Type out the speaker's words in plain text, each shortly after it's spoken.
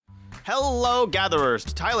Hello, gatherers.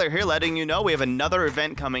 Tyler here letting you know we have another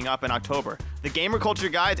event coming up in October. The Gamer Culture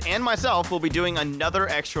Guides and myself will be doing another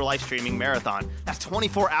Extra Life streaming marathon. That's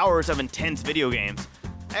 24 hours of intense video games.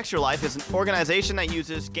 Extra Life is an organization that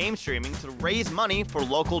uses game streaming to raise money for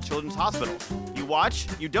local children's hospitals. You watch,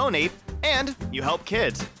 you donate, and you help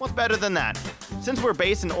kids. What's better than that? Since we're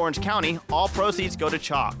based in Orange County, all proceeds go to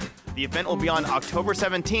Chalk. The event will be on October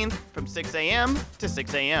 17th from 6 a.m. to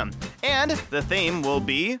 6 a.m. And the theme will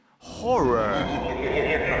be horror.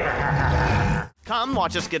 Come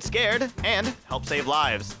watch us get scared and help save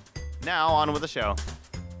lives. Now on with the show.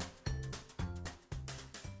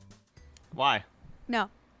 Why? No.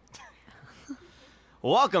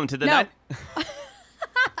 Welcome to the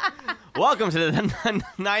Welcome to the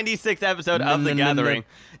 96th episode of The Gathering.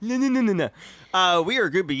 No. We are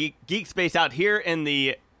a group of geek space out here in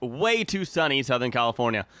the way too sunny Southern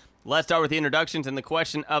California. Let's start with the introductions and the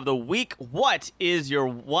question of the week. What is your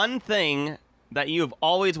one thing that you have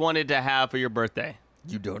always wanted to have for your birthday?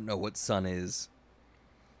 You don't know what sun is.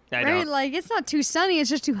 I Right? don't. Like, it's not too sunny,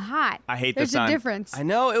 it's just too hot. I hate There's the sun. a difference. I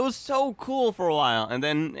know, it was so cool for a while. And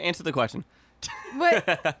then answer the question.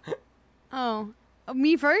 What? Oh,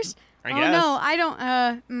 me first? I Oh, guess. no, I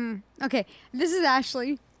don't, okay. This is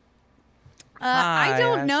Ashley. Hi, I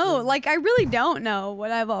don't know. Ashley. Like, I really don't know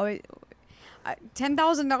what I've always...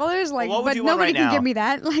 $10,000? Like, what would but you want nobody right can now? give me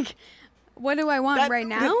that. Like, what do I want right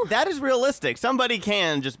now? That is realistic. Somebody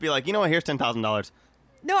can just be like, you know what, here's $10,000.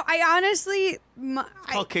 No, I honestly...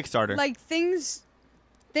 It's called Kickstarter. Like, things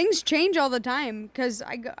change all the time, because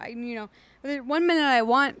you know, 1 minute I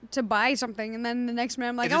want to buy something, and then the next minute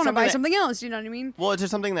I'm like, Is it I want to something buy that- something else, you know what I mean? Well, is there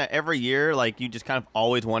something that every year, like, you just kind of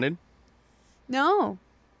always wanted? No.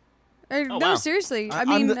 No, wow. seriously. I I'm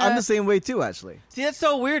mean, the same way too, actually. See, that's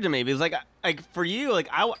so weird to me because, like for you, like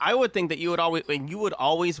I would think that you would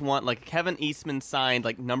always want like Kevin Eastman signed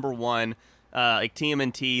like #1, like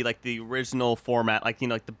TMNT, like the original format, like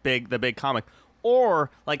like the big comic, or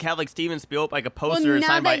like have like Steven Spielberg like a poster now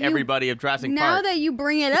signed by that you- everybody of Jurassic now Park. that you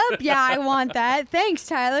bring it up, yeah, I want that. Thanks,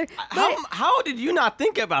 Tyler. But How did you not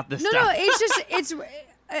think about this no, stuff? no, it's just it's Not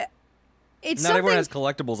something. everyone has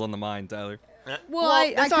collectibles on the mind, Tyler. Well,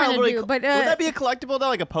 I that's not kind of really do, cool. but would that be a collectible though,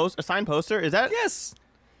 like a signed poster? Is that? Yes.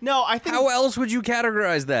 No, I think. How else would you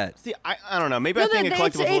categorize that? See, I don't know. Maybe no, I think a collectible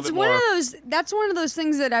is a little it's bit one more. of those. That's one of those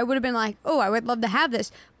things that I would have been like, oh, I would love to have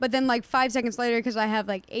this, but then like 5 seconds later, because I have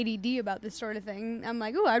like ADD about this sort of thing, I'm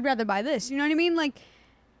like, oh, I'd rather buy this. You know what I mean? Like,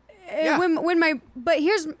 Yeah. But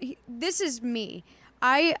this is me.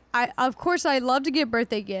 I of course I love to get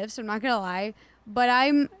birthday gifts. I'm not gonna lie, but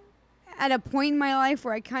I'm at a point in my life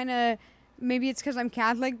where I kind of. Maybe it's because I'm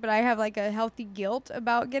Catholic, but I have like a healthy guilt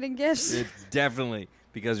about getting gifts. It's definitely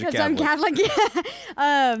because you're Because I'm Catholic. Catholic,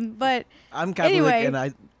 yeah. But I'm Catholic, Anyway.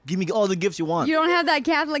 and give me all the gifts you want. you don't have that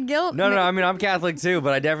Catholic guilt. No, I mean I'm Catholic too,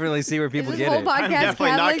 but I definitely see where people this get whole it. podcast I'm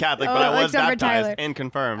definitely not Catholic, but I was except for baptized Tyler. and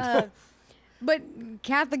confirmed. But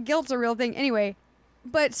Catholic guilt's a real thing. Anyway,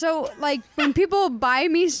 but so like when people buy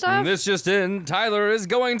me stuff, This just in, Tyler is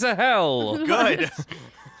going to hell. Good.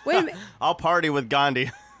 when I'll party with Gandhi.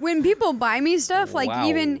 when people buy me stuff, like Wow.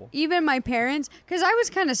 even my parents, because I was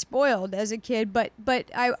kind of spoiled as a kid, but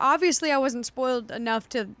I wasn't spoiled enough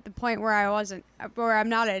to the point where I'm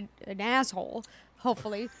not an asshole.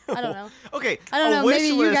 Hopefully, I don't know. Okay, I don't a know, wish maybe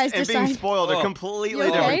you list guys and being decide. spoiled are Oh. completely You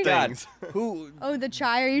okay? different God, things. who? Oh, the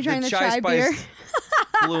chai? Are you trying the Chai chai beer? Spice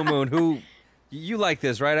Blue Moon. Who? You like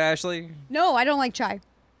this, right, Ashley? No, I don't like chai.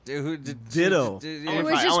 Ditto. It wanna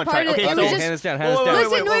was try- I just wanna part try. of Okay, it. so- Was hand just us down. Hand us Wait, down. wait,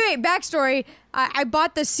 Listen, wait, wait. Backstory. I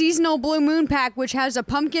bought the seasonal Blue Moon pack, which has a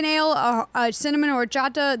pumpkin ale, a cinnamon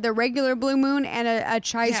horchata, the regular Blue Moon, and a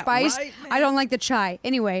chai Yeah, spice. right, man. I don't like the chai.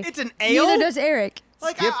 Anyway, It's an ale? Neither does Eric.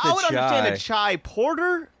 Like Skip I the would understand a chai. chai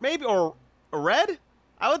porter, maybe, or a red.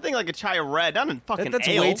 I would think like a chai red, not a fucking That's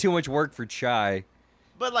ale. way too much work for chai.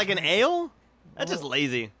 But like an ale, that's just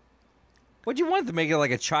lazy. What do you want to make it like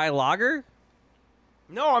a chai lager?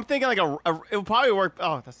 No, I'm thinking like it would probably work.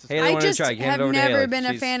 Oh, that's disgusting. Haley I wanted to just try. Hand it have over to never Haley. been a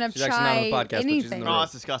She's- fan of she's actually not on the chai podcast, but she's in the anything. room. Oh,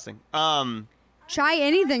 it's disgusting. Chai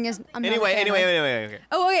anything is. I'm not a fan of. Anyway. Okay.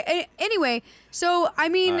 Oh, okay. Anyway, so I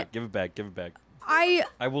mean, All right, give it back. Give it back. I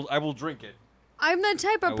I will drink it. I'm the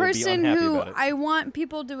type I of will be person unhappy who about it. I want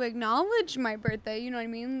people to acknowledge my birthday. You know what I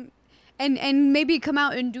mean? And maybe come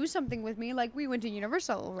out and do something with me. Like we went to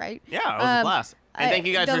Universal, right? Yeah, it was a blast. And thank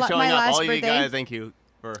you guys for my showing up. last All you birthday. guys, thank you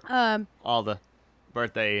for Um, all the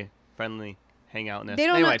birthday friendly hangoutness. they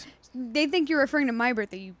don't. Anyways, They think you're referring to my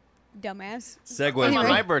birthday, you dumbass. Segue. it was Anyway. on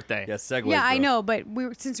my birthday. Yeah, segue. Yeah, I bro. know, but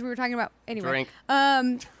since we were talking about anyway.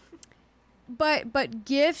 Drink. But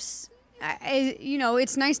gifts, you know,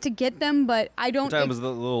 it's nice to get them, but I don't. Time was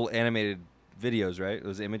the little animated videos, right?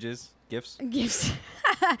 Those images, GIFs. Gifts.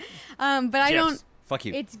 But I don't. GIFs. Fuck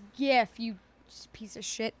you. It's GIF, you piece of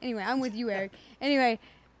shit. Anyway, I'm with you, Eric. Anyway,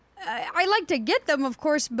 I like to get them, of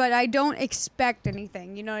course, but I don't expect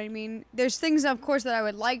anything. You know what I mean? There's things, of course, that I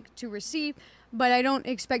would like to receive, but I don't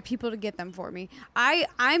expect people to get them for me.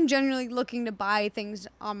 I'm generally looking to buy things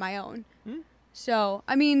on my own. So,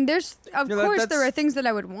 I mean, there's, of No, course, there that's- are things that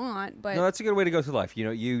I would want, but No, that's a good way to go through life. You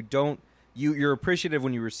know, you're appreciative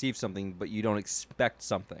when you receive something, but you don't expect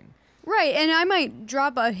something. right. And I might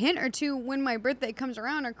drop a hint or two when my birthday comes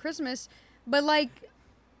around or Christmas, but like,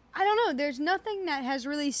 I don't know. There's nothing that has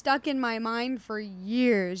really stuck in my mind for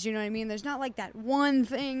years. You know what I mean? There's not like that one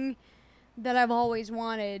thing that I've always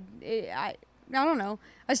wanted. I don't know.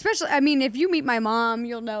 Especially, I mean, if you meet my mom,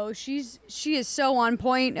 you'll know she is so on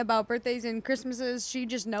point about birthdays and Christmases. She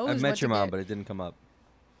just knows. I've what met to your mom, get. but it didn't come up.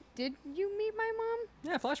 Did you meet my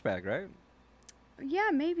mom? Yeah, flashback, right? Yeah,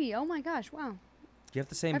 maybe. Oh my gosh! Wow, You have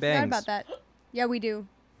the same I bangs. forgot about that. Yeah, we do.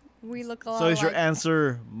 We look a lot. So is your alike.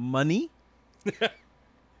 answer money?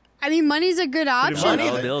 I mean, money's a good option. Money-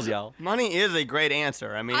 $1 bills, y'all. Money is a great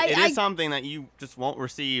answer. I mean, I- it I- is something that you just won't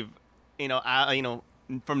receive,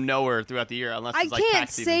 from nowhere throughout the year unless I it's like can't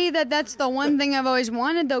tax season. say that that's the one thing I've always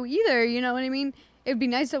wanted though either. You know what I mean? It'd be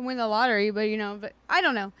nice to win the lottery, but I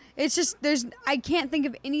don't know. It's just I can't think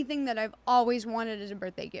of anything that I've always wanted as a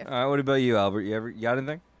birthday gift. All right, what about you, Albert? You got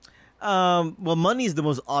anything? Well, money is the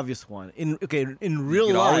most obvious one. In real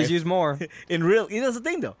You could life, always use more. That's the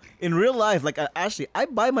thing though. In real life, like actually, I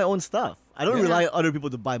buy my own stuff. I don't Yeah. rely on other people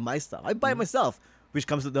to buy my stuff. I buy it myself, which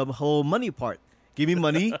comes to the whole money part. Give me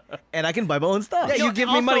money, and I can buy my own stuff. Yeah, You you give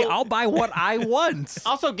me also- money, I'll buy what I want.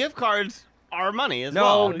 Also, gift cards are money as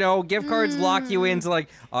well. No, gift cards lock you into like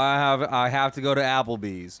I have to go to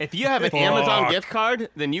Applebee's. If you have an Amazon gift card,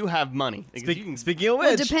 then you have money. Because you can Speaking of Well,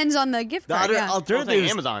 it which, depends on the gift the card. other Yeah.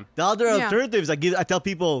 alternatives, Amazon. the other Yeah. alternatives, I tell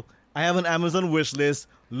people I have an Amazon wish list.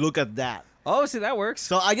 Look at that. Oh, see, that works.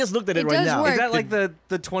 So I just looked at it, It right does now. work. Is that like the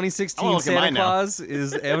I 2016 wanna look at Santa mine now. Claus?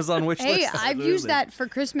 Is Amazon wish Hey, list? I've used Absolutely. that for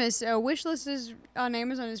Christmas. Wish list is on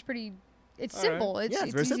Amazon is pretty. It's All right. simple. It's, Yeah,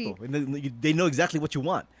 it's very easy. simple. And they know exactly what you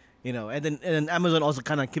want, and then Amazon also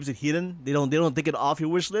kind of keeps it hidden. They don't take it off your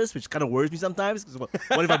wish list, which kind of worries me sometimes. 'Cause what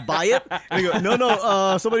if I buy it? And they go,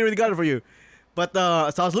 no, somebody already got it for you. But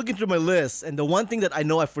so I was looking through my list, and the one thing that I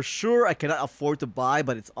know I for sure I cannot afford to buy,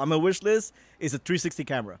 but it's on my wish list, is a 360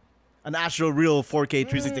 camera, an actual real 4K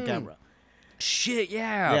 360 camera. Shit,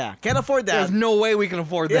 yeah. Yeah, can't afford that. There's no way we can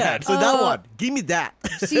afford Yeah, that. so that Oh. one, give me that.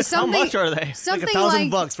 See How something. much are they? Something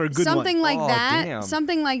 $1,000 for a good something one. like Oh, that. damn.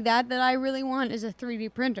 Something like that I really want is a 3D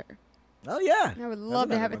printer. Oh yeah, I would That's love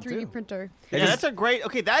to another have a one, 3D too. printer. Yeah, that's a great.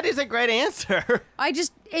 Okay, that is a great answer.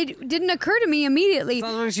 It didn't occur to me immediately. It's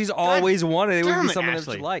not like she's always wanted. It would damn be it, something that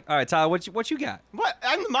Ashley. she like. All right, Tyler, what you got? What?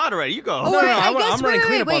 I'm the moderator. You go. Oh, no, wait, no, I I'm guess running wait,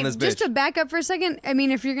 cleanup wait, on this just bitch. to back up for a second. I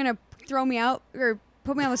mean, if you're gonna throw me out or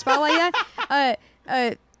put me on the spot like that,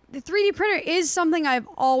 the 3D printer is something I've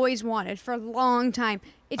always wanted for a long time.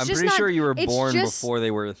 It's I'm just pretty not, sure you were it's born just- before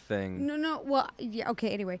they were a thing. No. Well, yeah. Okay.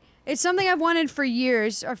 Anyway, it's something I've wanted for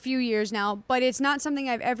years, a few years now, but it's not something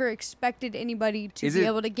I've ever expected anybody to Is be it-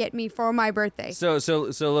 able to get me for my birthday. So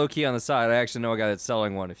low key on the side, I actually know a guy that's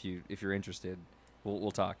selling one. If you're interested,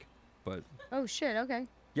 we'll talk. But Oh shit. Okay.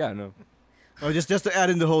 yeah, no. Oh, just to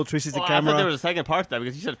add in the whole 360 Well, I camera. thought there was a second part to that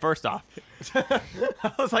because you said first off.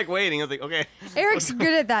 I was like waiting. I was like, okay. Eric's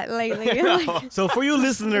good at that lately. Like, So for you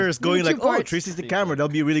listeners going like, Two oh, parts. 360 camera, that'll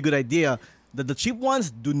be a really good idea. The cheap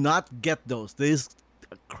ones do not get those. This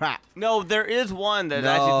crap. No, there is one that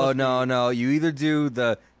actually. No, supposed to be- no. You either do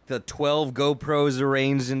the 12 GoPros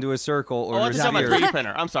arranged into a circle, or Oh, I there's just talking about your- 3D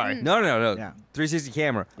printer. I'm sorry. Mm. No. Yeah. 360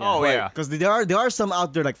 camera. Oh, But- yeah. Because there are some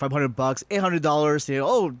out there like $500, $800. Say,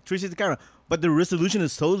 oh, 360 camera, but the resolution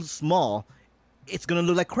is so small, it's gonna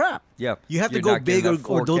look like crap. Yeah. You have to You're go not getting big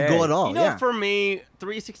or that don't 4K. go at all. You know, yeah. for me,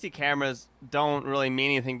 360 cameras don't really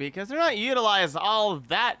mean anything because they're not utilized all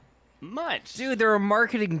that much. Dude, they're a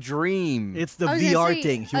marketing dream. It's the I was gonna VR say,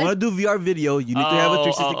 thing. If you I- want to do VR video, you need to have a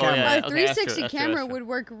 360 Oh, camera. yeah. a Okay, that's 360 true, that's true, camera that's true. would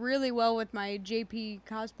work really well with my JP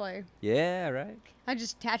cosplay. yeah, right. I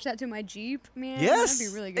just attach that to my Jeep, man. Yes,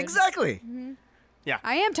 that'd be really good. exactly.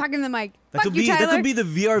 I am talking to the mic. That Fuck could you, Tyler. that could be the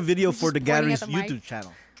VR video for Just the pointing Gatherings at the mic. YouTube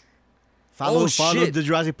channel. Follow shit. the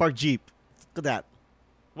Jurassic Park Jeep. Look at that.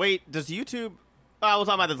 Wait, does YouTube? We'll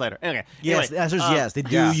talk about this later. Okay. Yes, Anyway, the answer is yes. They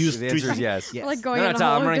do Yeah, use the answer is 360. yes. Yes. Like going No, in a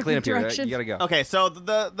Tyler, whole I'm running different clean up direction. here. You gotta go. Okay, so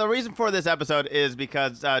the reason for this episode is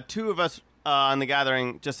because two of us on the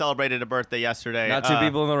gathering just celebrated a birthday yesterday. Not two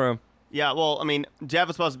people in the room. Yeah, well, I mean, Jeff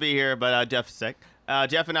was supposed to be here, but Jeff's sick.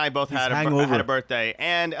 Jeff and I both had hangover. a birthday,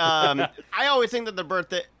 and I always think that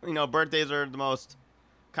birthdays are the most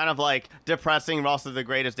kind of like depressing, but also the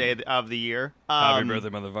greatest day of the year. Happy birthday,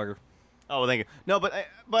 motherfucker. Oh, thank you. No, but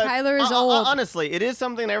Tyler is old. Honestly, it is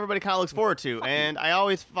something that everybody kind of looks forward to, and I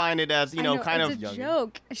always find it as I know, kind it's of a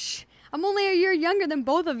joke. Shh. I'm only a year younger than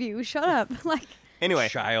both of you. Shut up. Like, anyway.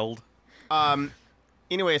 Child.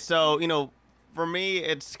 Anyway, so for me,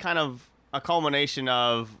 it's kind of a culmination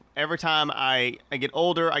of every time I get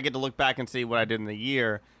older, I get to look back and see what I did in the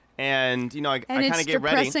year, and I kind it's of get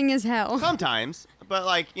ready. depressing as hell. Sometimes, but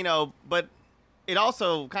but it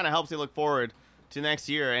also kind of helps me look forward to next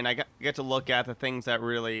year, and I get to look at the things that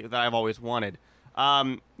I've always wanted.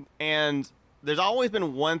 And there's always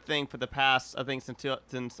been one thing for the past, I think,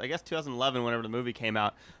 since I guess 2011, whenever the movie came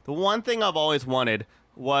out. The one thing I've always wanted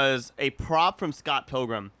was a prop from Scott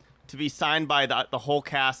Pilgrim to be signed by the whole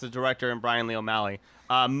cast, the director, and Brian Lee O'Malley.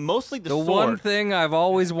 Mostly the sword. one thing I've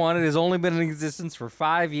always wanted has only been in existence for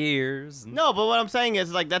 5 years. No, but what I'm saying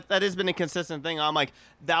is like that has been a consistent thing. I'm like,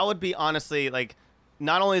 that would be honestly like,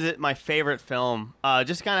 not only is it my favorite film,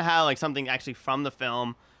 just kind of have like something actually from the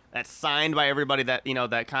film that's signed by everybody that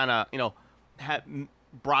that kind of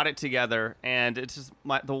brought it together, and it's just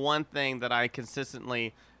the one thing that I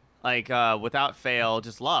consistently without fail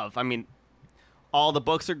just love. I mean, all the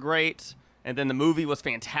books are great, and then the movie was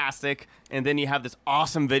fantastic, and then you have this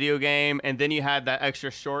awesome video game, and then you had that extra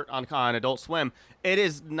short on Adult Swim. It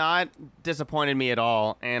has not disappointed me at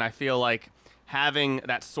all, and I feel like having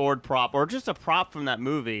that sword prop or just a prop from that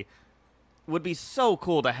movie would be so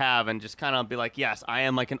cool to have, and just kind of be like, yes, I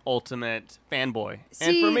am like an ultimate fanboy.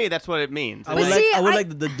 And for me, that's what it means. I would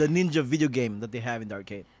like the Ninja video game that they have in the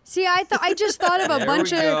arcade. See, I just thought of a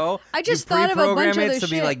bunch of. I just thought of a bunch of other to shit.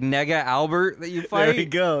 be like Nega Albert that you fight. There we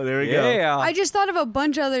go. There we go. Yeah. I just thought of a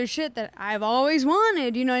bunch of other shit that I've always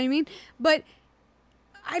wanted. You know what I mean? But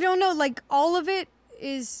I don't know. Like, all of it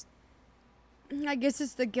is. I guess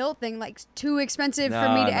it's the guilt thing. Like, too expensive for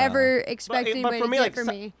me to ever expect anybody for to me, get like for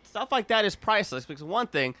me. stuff like that is priceless, because one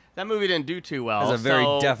thing, that movie didn't do too well. There's a very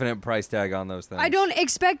so- definite price tag on those things. I don't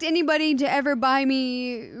expect anybody to ever buy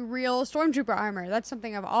me real Stormtrooper armor. That's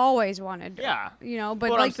something I've always wanted. Yeah. But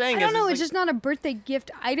What I'm like, saying I don't is, know. it's It's like- just not a birthday gift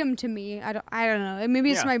item to me. I don't know.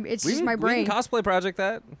 Maybe it's Yeah. it's just my We brain. can cosplay project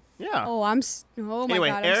that. Yeah. Oh, oh my Anyway,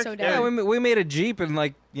 god, Eric- I'm so Yeah, down. we made a Jeep in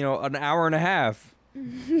like an hour and a half.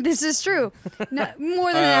 This is true. No,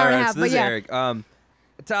 more than an hour All and a right, half, so but this is yeah. Eric.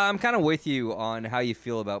 I'm kind of with you on how you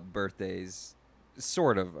feel about birthdays.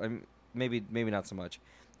 Sort of. Maybe not so much.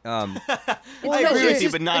 Well, I agree with it's you,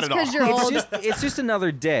 but not it's at all. 'cause you're old. It's just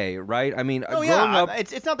another day, right? I mean, Oh growing yeah, up.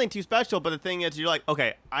 it's nothing too special, but the thing is, you're like,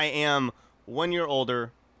 okay, I am 1 year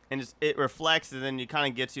older, and it reflects, and then it kind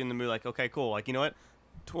of gets you in the mood, like, okay, cool, like, you know what,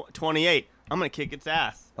 28, I'm gonna kick its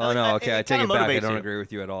ass. Oh Like, no, okay, I take kinda it back. I motivates don't you. agree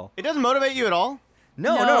with you at all. It doesn't motivate you at all.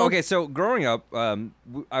 No. Okay, so growing up,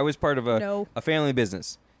 I was part of No. a family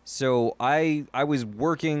business. So I was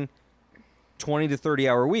working 20 to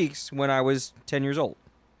 30-hour weeks when I was 10 years old.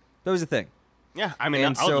 That was the thing. Yeah, I mean,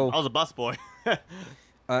 And I was a busboy.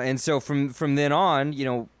 And so from then on,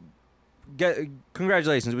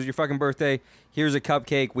 congratulations, it was your fucking birthday. Here's a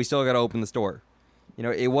cupcake. We still got to open the store.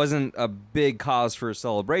 It wasn't a big cause for a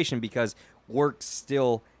celebration because work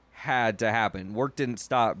still had to happen. Work didn't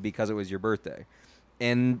stop because it was your birthday.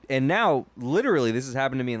 And now, literally, this has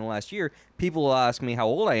happened to me in the last year. People will ask me how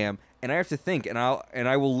old I am, and I have to think, and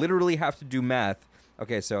I will literally have to do math.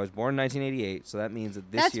 Okay, so I was born in 1988, so that means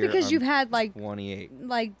that this That's year because I'm you've had like 28.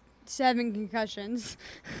 7 concussions.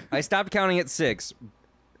 I stopped counting at 6.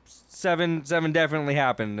 Seven definitely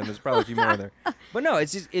happened, and there's probably a few more there. But no,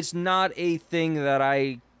 it's not a thing that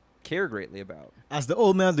I care greatly about. As the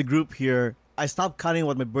old man of the group here, I stopped counting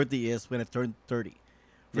what my birthday is when I turned 30.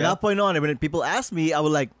 From that point on, when people ask me, I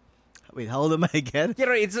would like, wait, how old am I again?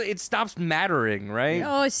 It stops mattering, right?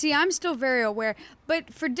 Oh, see, I'm still very aware,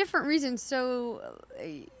 but for different reasons. So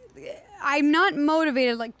I'm not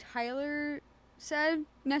motivated like Tyler said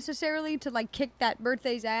necessarily to like kick that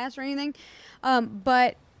birthday's ass or anything,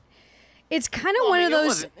 but it's kind of one of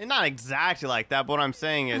those. Not exactly like that, but what I'm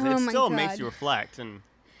saying is, Oh it my still God. makes you reflect. And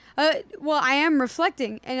Well, I am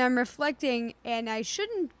reflecting, and I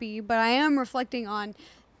shouldn't be, but I am reflecting on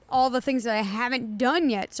all the things that I haven't done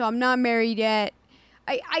yet. So I'm not married yet.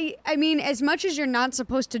 I mean, as much as you're not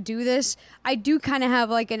supposed to do this, I do kind of have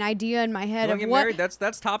like an idea in my head You of want to get what. married?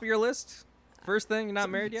 That's top of your list? First thing, you're not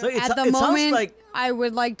married yet? So At the it sounds moment, like I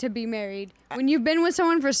would like to be married. When you've been with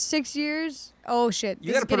someone for 6 years, oh shit, You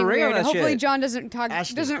this gotta is put a getting ring on weird. that Hopefully, shit. John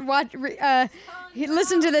Ashley. doesn't watch,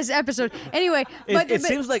 listen to this episode. Anyway, but it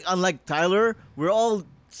seems like unlike Tyler, we're all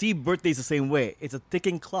see birthdays the same way. It's a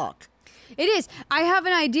ticking clock. It is. I have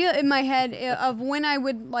an idea in my head of when I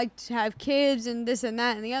would like to have kids and this and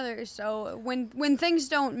that and the other. So when things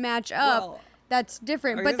don't match up, Well, that's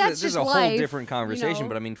different. I mean, But that's this just is a life. whole different conversation. know?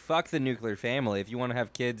 But I mean, fuck the nuclear family. If you want to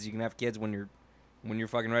have kids, you can have kids when you're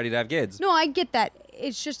fucking ready to have kids. No, I get that.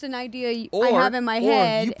 It's just an idea Or, I have in my or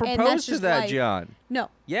head. you and propose that's to just that, life. John. No,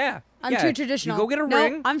 Yeah. I'm yeah. too traditional. You go get a Nope,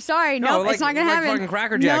 ring. I'm sorry. No, No, like, it's not gonna like happen. fucking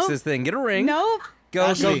Cracker Jacks. Nope. This thing. Get a ring. Nope. Go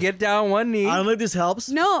Ashley, get down one knee. I don't know if this helps.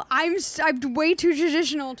 No, I'm way too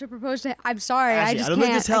traditional to propose to. I'm sorry. Actually, I just don't can't.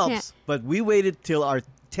 know if this I can't. helps, but we waited till our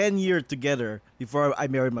 10 year together before I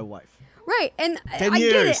married my wife. Right, and 10 I get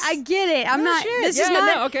it. years. I get it. I'm No not. shit. This Yeah, is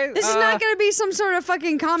not. no, okay, This is not going to be some sort of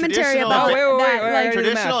fucking commentary Traditional- about Oh, wait, wait, that. wait, like, wait,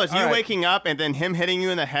 Traditional math. is you All right. waking up and then him hitting you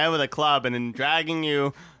in the head with a club and then dragging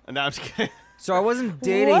you. And I'm just kidding. So I wasn't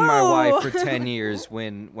dating my Whoa. wife for 10 years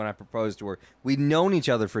when I proposed to her. We'd known each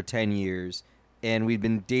other for 10 years, and we'd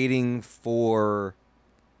been dating for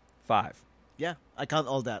 5. Yeah, I count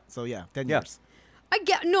all that. So yeah, 10 Yeah. years. I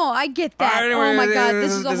get. No, I get All that. right, anyway, Oh my god,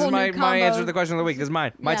 this is a whole my, new combo. my answer to the question of the week. This is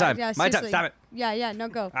mine. My Yeah, time. yeah, my time. seriously. Stop it. Yeah. No,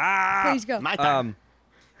 go. Ah. Please go. My time.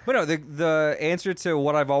 But no, the answer to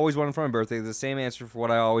what I've always wanted for my birthday is the same answer for what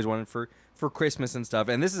I always wanted for Christmas and stuff.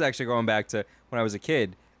 And this is actually going back to when I was a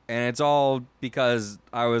kid. And it's all because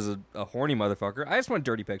I was a horny motherfucker. I just want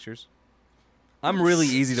dirty pictures. I'm really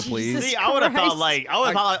easy to please. Jesus See, I would have thought Christ. like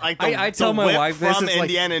the, I tell the my whip wife this. from It's like,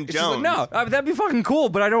 Indiana it's just like, Jones. no, that'd be fucking cool,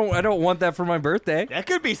 but I don't want that for my birthday. That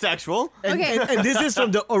could be sexual. And, Okay. and this is from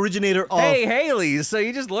the originator of. Hey, Haley, so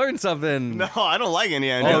you just learned something. No, I don't like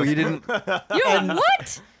Indiana Oh, Jones. you didn't? You know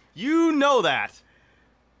what? You know that.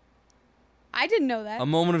 I didn't know that. A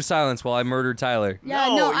moment of silence while I murdered Tyler. yeah,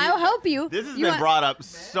 No, no, you- I'll help you. This has You been want- brought up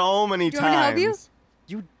so many Do you want me to help times.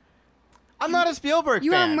 you? I'm not a Spielberg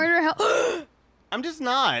You fan. want murder help? I'm just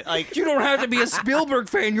not. Like, You don't have to be a Spielberg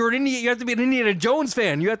fan. You're an Indiana. You have to be an Indiana Jones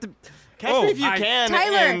fan. You have to. Catch Me If You Can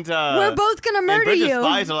Tyler, and we're both gonna and murder Bridge of you.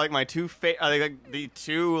 Spies are like my two like the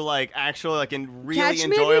two like actual like in really Catch Me If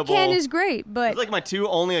You enjoyable. Can is great, but It's like my two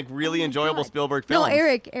only like really enjoyable God. Spielberg no, films.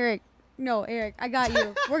 Eric, no, Eric, I got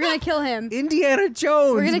you. We're gonna kill him. Indiana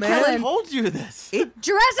Jones, We're gonna man. kill I him. told you this.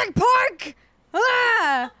 Jurassic Park.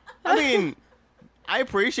 Ah! I mean, I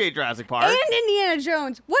appreciate Jurassic Park. And Indiana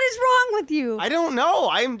Jones. What is wrong with you? I don't know.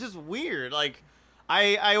 I'm just weird. Like,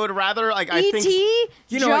 I would rather like I think. E.T.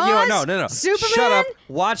 You know Jaws, what? No. Superman. Shut up.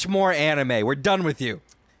 Watch more anime. We're done with you.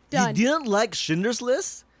 Done. You didn't like Schindler's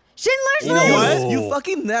List? Schindler's You know List. what? You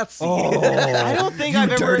fucking Nazi. I don't think I've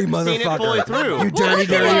ever dirty seen it motherfucker. fully through. You dirty,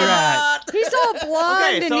 dirty rat. He's all blonde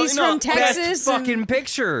Okay, and so, he's you know, from best Texas. Best fucking and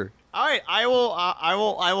picture. All right, I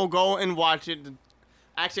will go and watch it.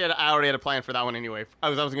 Actually, I already had a plan for that one anyway. I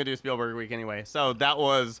was gonna do Spielberg week anyway, so that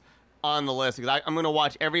was on the list because I'm gonna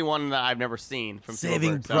watch every one that I've never seen from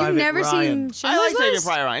Saving Spielberg. So. Private You've never Ryan. seen I like Schindler's Saving List?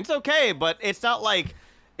 Private Ryan. It's okay, but it's not like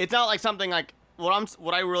something like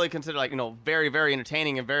what I really consider like very very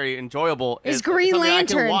entertaining and very enjoyable Is is Green something I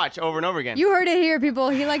Lantern. can watch over and over again. You heard it here, people.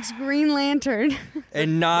 He likes Green Lantern.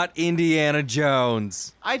 And not Indiana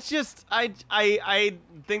Jones. I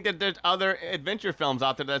think that there's other adventure films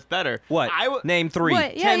out there that's better. What? Name Name 3.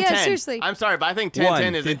 What? Yeah, 10-10. seriously. I'm sorry, but I think One.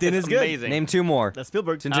 10-10 is 10-10 it's is good. amazing. Name 2 more. That's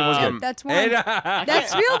Spielberg. Tintin was good. That's one. And,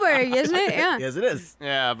 That's Spielberg, isn't it? Yeah. Yes, it is.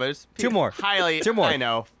 Yeah, but it's 2 more. highly. 2 more. I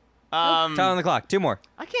know. Time on the clock. 2 more.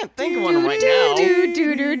 I can't think of one right now. Do,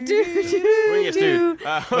 do, do, do, We're gonna get do, sued.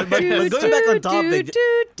 But going back on topic,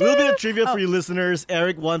 a little bit of trivia for you listeners.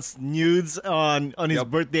 Eric wants nudes on his Yep.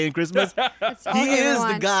 birthday and Christmas. That's all He is the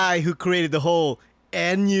wants. guy who created the whole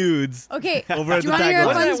and nudes. Okay. Over at do the you want to hear a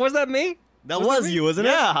tagline. fun? Was that me? That was you, wasn't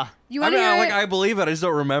it? yeah. You I want to mean, hear? I believe it. I just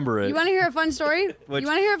don't remember it. You want to hear a fun story? Which You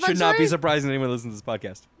want to hear a fun should story? not be surprising to anyone who listens to this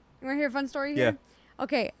podcast. You want to hear a fun story Yeah. here?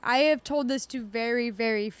 Okay, I have told this to very,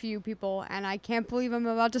 very few people, and I can't believe I'm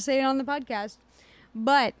about to say it on the podcast.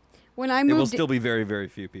 But when I It will moved, still be very, very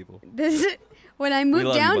few people. when I We moved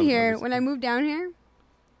love you, down here, motherfuckers.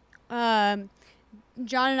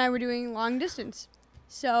 John and I were doing long distance,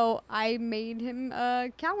 so I made him a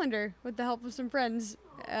calendar with the help of some friends.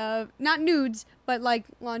 Not nudes, but like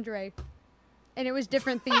lingerie, and it was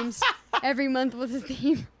different themes. Every month was a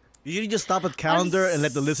theme. You should just stop at calendar and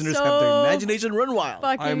let the listeners have so their imagination run wild.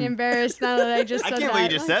 Fucking I'm- embarrassed now that I just I said can't that.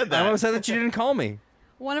 believe you just said I'm that. upset that you didn't call me.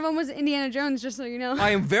 One of them was Indiana Jones, just so you know.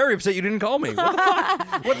 I am very upset you didn't call me. What the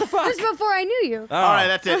fuck? What the fuck? Just before I knew you. Oh. All right,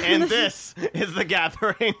 that's it. And this is The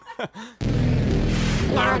Gathering.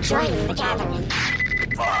 Now joining the gathering.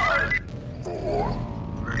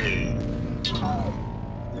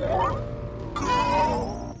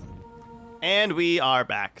 And we are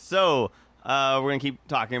back. So, we're going to keep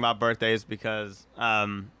talking about birthdays because,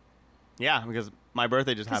 because my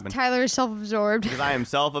birthday just happened. Tyler is self-absorbed. Because I am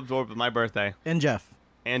self-absorbed with my birthday And Jeff.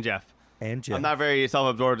 and Jeff. And Jeff. I'm not very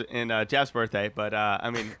self-absorbed in Jeff's birthday, but I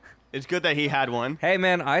mean, it's good that he had one. Hey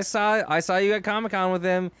man, I saw you at Comic-Con with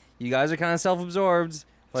him. You guys are kind of self-absorbed,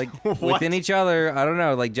 like What? within each other. I don't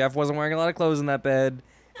know. Like Jeff wasn't wearing a lot of clothes in that bed,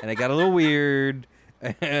 and it got a little weird.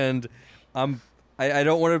 And I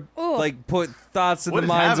don't want to Ooh. like put thoughts in What the is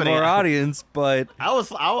minds happening? of our audience, but I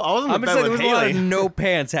was in the I'm bed just saying there with was a lot Haley. of no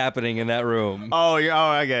pants happening in that room.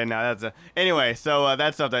 I get it now. That's anyway. So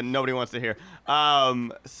that's stuff that nobody wants to hear.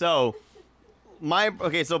 So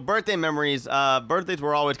birthday memories. Birthdays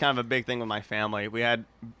were always kind of a big thing with my family. We had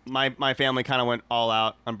my family kind of went all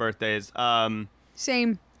out on birthdays.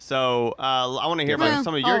 Same. So I want to hear about Well,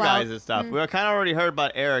 some of your all out. guys' stuff. We kind of already heard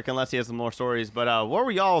about Eric, unless he has some more stories. But what were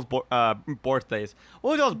y'all's birthdays?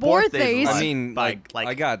 What was y'all's birthdays? Birthdays? Like? I mean, like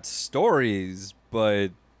I got stories, but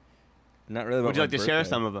not really. About Would you my like to share birthday.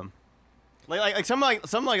 some of them? Like some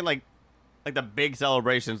the big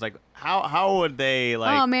celebrations. Like how would they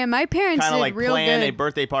like? Oh man, my parents Kind did of like real plan good. a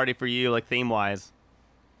birthday party for you, like theme wise.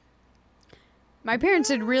 My parents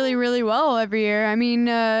did really, really well every year. I mean,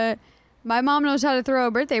 my mom knows how to throw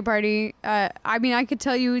a birthday party. I mean, I could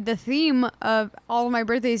tell you the theme of all of my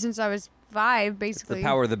birthdays since I was 5, basically. The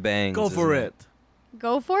power of the bangs. Go for isn't it.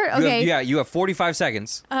 Go for it? You have- Okay. you have 45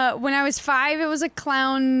 seconds. When I was 5, it was a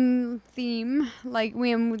clown theme. Like,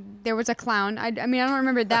 there was a clown. I mean, I don't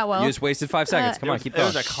remember it that well. You just wasted 5 seconds. Come on, keep There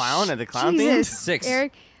going. was a clown at the clown Jesus, theme. 6.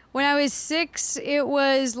 Eric. When I was 6, it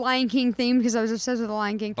was Lion King themed because I was obsessed with the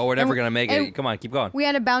Lion King. Oh, we're never And- gonna make and it. Come on, keep going. We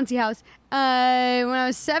had a bouncy house. When I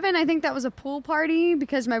was 7, I think that was a pool party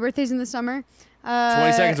because my birthday's in the summer.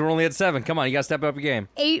 20 seconds. We're only at 7. Come on, you gotta step up your game.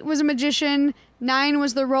 8 was a magician. 9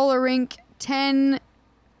 was the roller rink. 10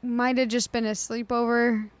 might have just been a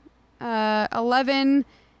sleepover. 11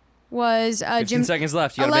 was 15 seconds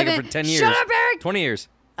left. You gotta make it for 10 years. Shut up, Eric. 20 years.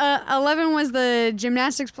 11 was the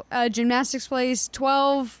gymnastics place.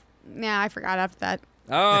 12. Nah, I forgot after that.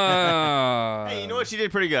 Oh. Hey, you know what? She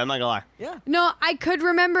did pretty good. I'm not gonna lie. Yeah. No, I could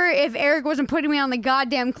remember if Eric wasn't putting me on the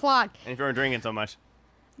goddamn clock. And if you weren't drinking so much.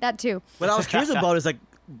 That too. What I was curious about is like,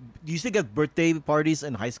 do you still get birthday parties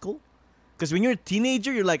in high school? Because when you're a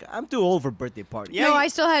teenager, you're like, I'm too old for birthday parties. Yeah, No, you- I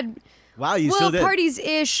still had Wow, you still did.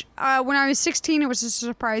 parties-ish. When I was 16, it was a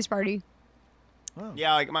surprise party.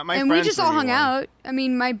 Yeah, like my And we friends just threw all me hung one. out. I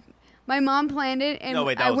mean, my mom planned it, and No,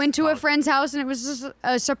 wait, that I was went to a college. friend's house, and it was just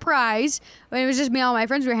a surprise. But it was just me and all my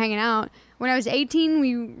friends were hanging out. When I was 18,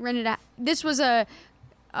 we rented a. This was a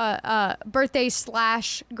birthday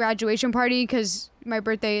 / graduation party because my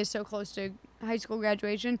birthday is so close to high school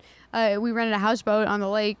graduation. We rented a houseboat on the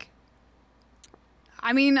lake.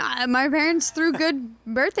 I mean, my parents threw good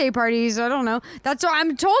birthday parties. I don't know. That's what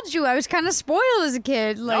I'm told you. I was kind of spoiled as a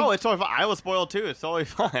kid. Like, No, it's totally fine. I was spoiled too. It's totally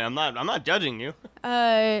fine. I'm not judging you.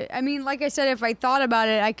 I mean, like I said, if I thought about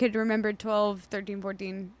it, I could remember 12, 13,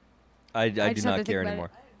 14. I do just have to not think care about anymore.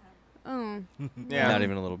 Oh, Yeah. Not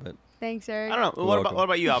even a little bit. thanks, Eric. I don't know. You're What welcome.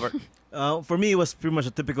 about you, Albert? For me, it was pretty much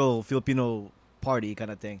a typical Filipino party kind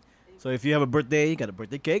of thing. So if you have a birthday, you got a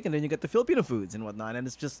birthday cake, and then you get the Filipino foods and whatnot, and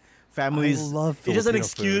it's just families. love It's just an Filipino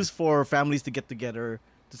excuse for families to get together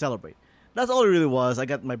to celebrate. That's all it really was. I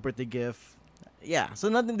got my birthday gift. Yeah, so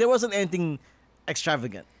nothing. There wasn't anything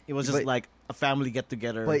extravagant. It was just But- like a family get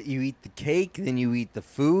together. But you eat the cake, then you eat the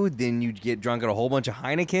food, then you get drunk on a whole bunch of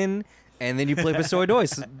Heineken, and then you play Pasoy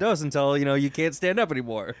Dos until you can't stand up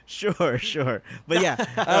anymore. Sure. But yeah,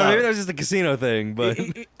 I don't know, maybe that was just a casino thing, but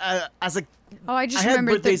as a Oh, I just I had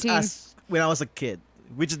remembered birthdays 13. as when I was a kid,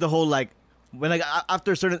 which is the whole like when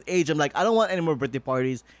after a certain age, I'm like I don't want any more birthday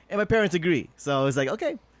parties, and my parents agree. So it's like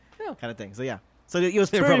okay, kind of thing. So yeah, so it was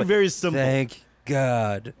They're very probably, very simple. Thank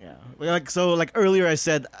God. Yeah, like earlier I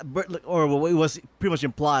said, or it was pretty much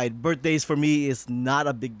implied. Birthdays for me is not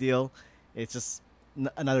a big deal. It's just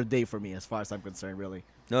another day for me as far as I'm concerned, really.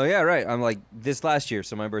 No, yeah, right. I'm like this last year,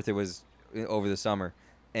 so my birthday was over the summer,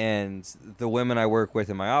 and the women I work with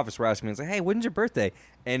in my office were asking me, like, "Hey, when's your birthday?"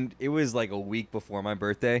 And it was like a week before my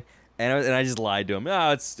birthday, and I just lied to them.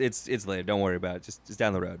 No, it's later. Don't worry about it. Just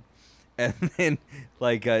down the road. And then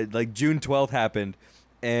like June 12th happened,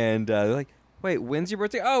 and they're like, "Wait, when's your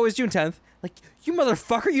birthday?" "Oh, it's June 10th." Like, you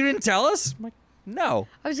motherfucker, you didn't tell us. I'm like, no,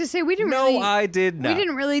 I was gonna say we didn't no, really. I did not. We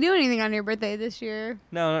didn't really do anything on your birthday this year.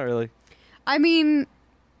 No, not really. I mean,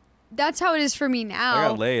 that's how it is for me I now.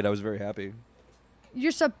 got laid. I was very happy.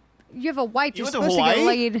 You have a wife. You You're went to supposed to Hawaii? get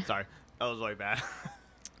laid. Sorry, that was really bad.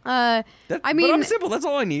 I But I'm mean, simple. That's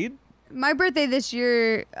all I need. my birthday this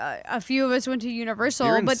year, a few of us went to Universal,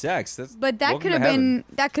 Beer and but sex. That's but that welcome could to have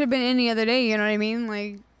heaven. been any other day. You know what I mean?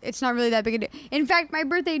 Like it's not really that big a deal. In fact, my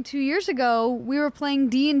birthday 2 years ago, we were playing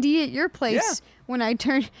D&D at your place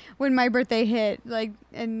when my birthday hit. Like,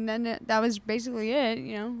 and then that was basically it.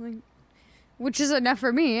 You know, like, which is enough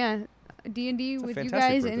for me. Yeah, D&D It's a with you fantastic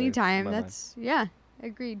guys birthday, anytime. in my That's yeah,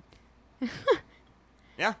 agreed.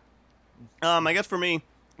 Yeah. I guess for me,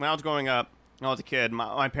 when I was growing up, when I was a kid,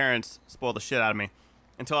 my parents spoiled the shit out of me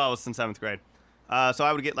until I was in 7th grade. So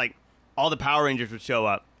I would get, like, all the Power Rangers would show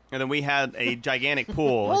up. And then we had a gigantic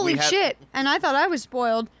pool. Holy we had, shit! And I thought I was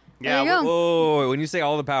spoiled. Yeah, There you go. Whoa, when you say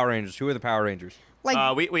all the Power Rangers, who are the Power Rangers?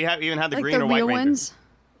 Like we even had the like green the or white real Ranger. ones.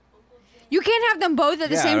 You can't have them both at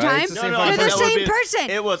the Yeah, same right, time. it's the No, same no, fucking They're the that would same be- person.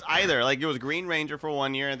 It was either. Like, it was Green Ranger for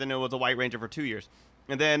 1 year, and then it was a White Ranger for 2 years.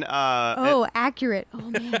 And then, Oh, accurate. Oh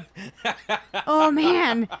man. Oh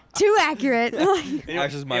man. Too accurate.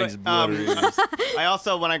 Ash's mind is um, blurry. I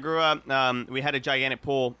also, when I grew up, we had a gigantic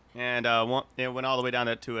pool, and it went all the way down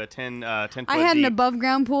to a 10 foot I had an deep. above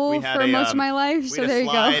ground pool We had for a, most of my life, we so had a there you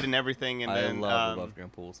go. slide and everything, and I then love above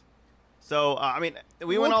ground pools. so I mean,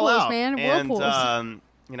 we went all Whirlpools, out, man, and whirlpools.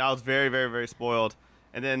 you know, I was very, very, very spoiled.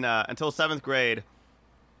 And then until 7th grade,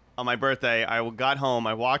 on my birthday, I got home.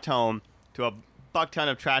 I walked home to a buck ton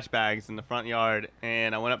of trash bags in the front yard,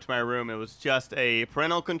 and I went up to my room. It was just a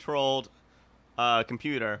parental controlled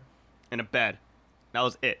computer and a bed. That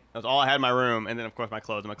was it. That was all I had in my room, and then of course my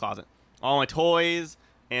clothes in my closet, all my toys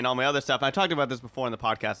and all my other stuff. I talked about this before in the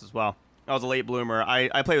podcast as well. I was a late bloomer.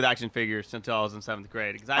 I played with action figures until I was in 7th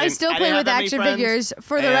grade. 'Cause I still didn't play have with that many action friends, figures,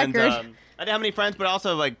 for the and, record. I didn't have many friends, but I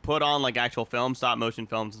also like put on like actual films, stop motion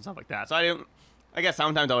films and stuff like that. So I guess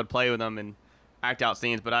sometimes I would play with them and act out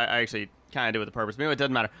scenes, but I actually kind of do it with a purpose. But anyway, it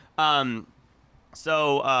doesn't matter.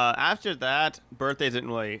 So after that, birthdays didn't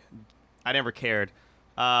really. I never cared.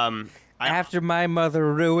 After my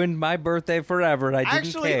mother ruined my birthday forever, I didn't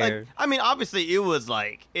Actually, care. like, I mean, obviously, it was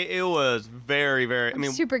like it was very, very. I I'm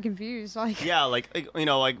mean, super confused. Like, yeah, like you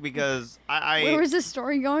know, like because I where was this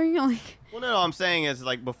story going? Like, well, no, I'm saying is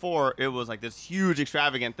like before it was like this huge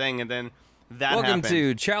extravagant thing, and then that Welcome happened.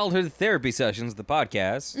 to Childhood Therapy Sessions, the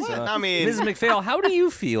podcast. What? I mean- Mrs. McPhail, how do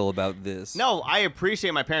you feel about this? No, I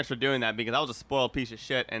appreciate my parents for doing that because I was a spoiled piece of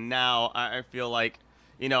shit, and now I feel like,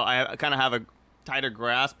 you know, I kind of have a tighter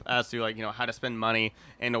grasp as to like, you know, how to spend money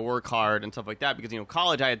and to work hard and stuff like that. Because, you know,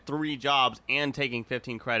 college I had 3 jobs and taking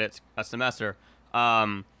 15 credits a semester.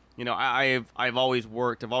 You know, I've always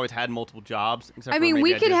worked. I've always had multiple jobs. Except I for mean, maybe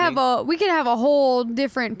we at could have Disney. a whole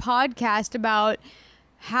different podcast about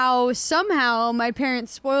how somehow my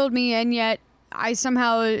parents spoiled me, and yet I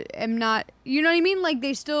somehow am not. You know what I mean? Like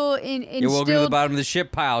they still You're welcome to the instilled. bottom of the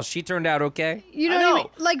ship pile. She turned out okay. You know I what I know. mean?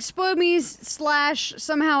 Like spoiled me /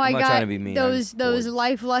 somehow I not got trying to be mean, those I'm bored.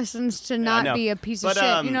 life lessons to I not know. be a piece of But,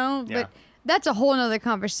 shit. You know, yeah. but that's a whole nother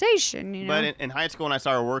conversation. You know, But in high school, when I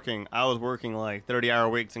started working, I was working like 30-hour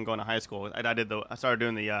weeks and going to high school. I started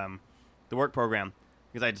doing the work program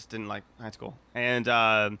because I just didn't like high school. And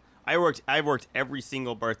I've worked every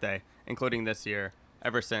single birthday, including this year,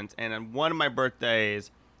 ever since. And on one of my birthdays,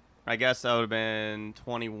 I guess I would have been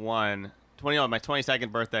 21. My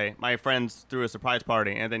 22nd birthday, my friends threw a surprise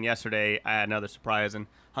party, and then yesterday I had another surprise and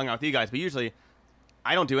hung out with you guys. But usually,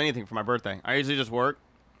 I don't do anything for my birthday. I usually just work,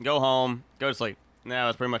 go home, go to sleep. Yeah,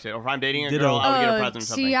 that's pretty much it. Or if I'm dating a Ditto. girl, I would get a present or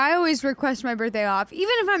something. See, I always request my birthday off,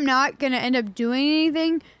 even if I'm not gonna end up doing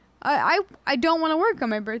anything. I don't want to work on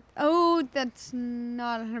my birthday. Oh, that's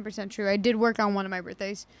not 100% true. I did work on one of my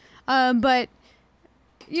birthdays, but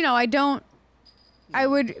you know, I don't. I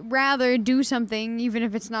would rather do something, even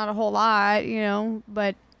if it's not a whole lot, you know.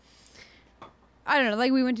 But I don't know.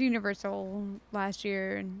 Like we went to Universal last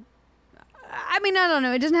year, and I mean, I don't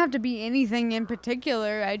know. It doesn't have to be anything in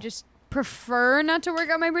particular. I just prefer not to work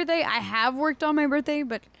on my birthday. I have worked on my birthday,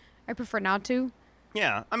 but I prefer not to.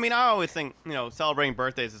 Yeah, I mean, I always think, you know, celebrating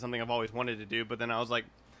birthdays is something I've always wanted to do, but then I was like,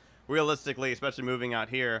 realistically, especially moving out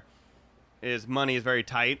here, money is very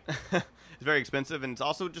tight. It's very expensive, and it's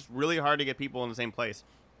also just really hard to get people in the same place.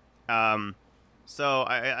 So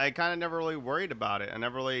I kind of never really worried about it. I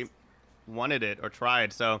never really wanted it or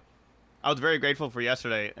tried. So I was very grateful for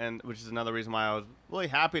yesterday, and which is another reason why I was really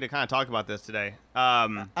happy to kind of talk about this today.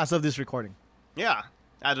 As of this recording. Yeah,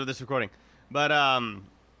 as of this recording. But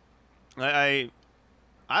I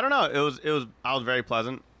don't know. I was very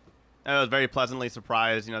pleasant. I was very pleasantly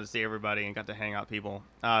surprised, you know, to see everybody and got to hang out with people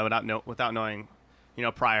without knowing, you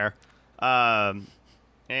know, prior.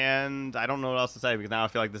 And I don't know what else to say because now I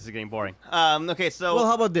feel like this is getting boring. Okay, so Well,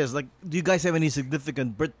 how about this? Like, do you guys have any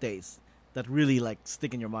significant birthdays that really like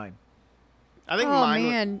stick in your mind? I think Oh mine.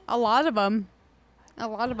 man, a lot of them. A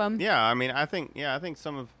lot of them. Yeah, I mean, I think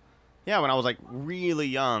some of, when I was like really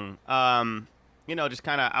young, you know, just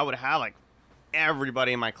kind of I would have like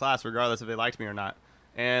everybody in my class, regardless if they liked me or not,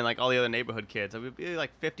 and like all the other neighborhood kids. There would be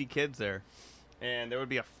like 50 kids there, and there would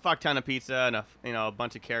be a fuck ton of pizza and a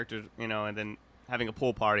bunch of characters, and then having a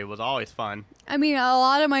pool party was always fun. I mean, a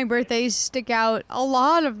lot of my birthdays stick out. A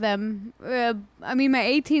lot of them. I mean, my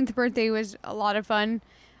 18th birthday was a lot of fun.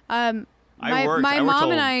 My worked mom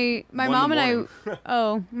till and I. My 1 mom in the and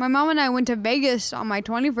I. My mom and I went to Vegas on my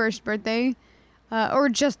 21st birthday, or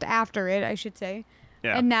just after it, I should say.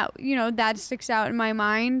 Yeah. And that sticks out in my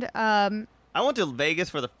mind. I went to Vegas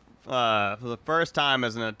for the first time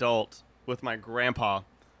as an adult with my grandpa.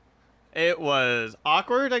 It was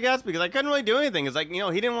awkward, I guess, because I couldn't really do anything. It's like, he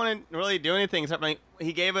didn't want to really do anything except like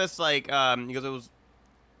he gave us like because it was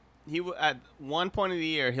at one point of the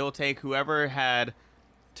year he'll take whoever had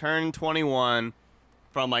turned 21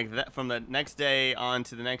 from from the next day on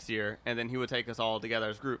to the next year, and then he would take us all together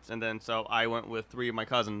as groups. And then so I went with 3 of my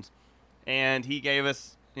cousins, and he gave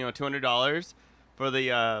us $200 for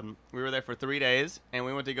the we were there for 3 days, and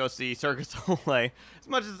we went to go see Circus Soleil. As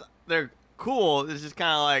much as they're cool, it's just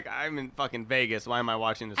kind of like, I'm in fucking Vegas. Why am I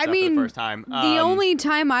watching this stuff for the first time? The only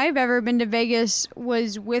time I've ever been to Vegas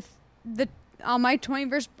was with on my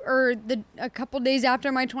 21st, or a couple days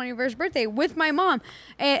after my 21st birthday with my mom.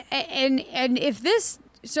 And if this,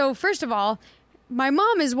 so first of all, my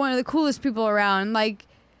mom is one of the coolest people around. Like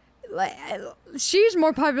she's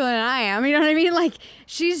more popular than I am. You know what I mean? Like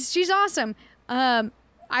she's awesome.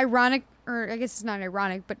 Ironic, or I guess it's not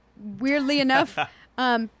ironic, but weirdly enough,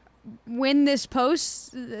 when this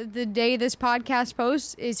posts, the day this podcast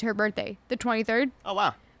posts is her birthday, the 23rd. Oh,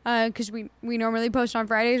 wow. Because we normally post on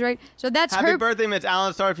Fridays, right? So that's Happy her birthday, Miss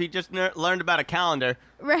Allen. Sorry if you just learned about a calendar.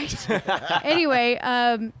 right. Anyway,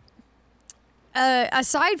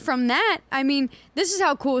 aside from that, I mean, this is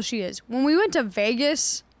how cool she is. When we went to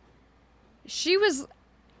Vegas, she was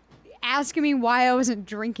asking me why I wasn't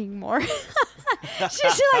drinking more. she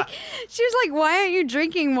was like, "Why aren't you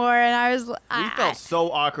drinking more?" And I was, We felt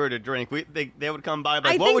so awkward to drink. They would come by, like,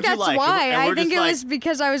 I what think would that's you like? why. And I we're think just it like, was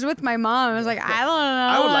because I was with my mom. I was like, I don't know.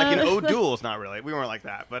 I would like an O'Doul's. Not really. We weren't like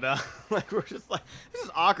that, but like we're just like, this is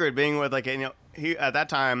awkward being with like he at that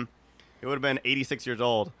time he would have been 86 years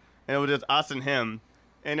old, and it was just us and him.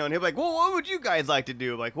 And he'd be like, well, what would you guys like to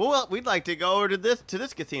do? Like, well, we'd like to go over to this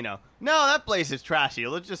casino. No, that place is trashy.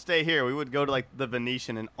 Let's just stay here. We would go to like the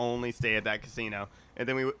Venetian and only stay at that casino. And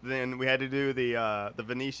then we had to do the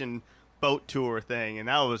Venetian boat tour thing, and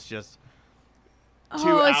that was just 2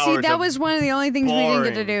 hours. See, that was one of the only things we didn't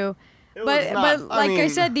get to do. It But was not- like I mean,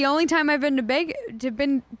 said, the only time I've been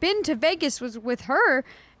to Vegas was with her,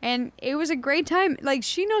 and it was a great time. Like,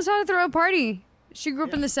 she knows how to throw a party. She grew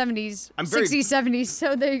up in the 70s, I'm very- 60s, 70s,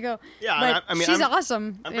 so there you go. Yeah, but I mean, she's I'm-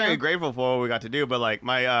 awesome. I'm you very know? grateful for what we got to do, but like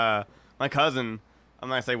my cousin, I'm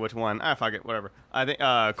not gonna say which one. Fuck it, whatever. I think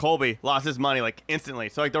Colby lost his money like instantly.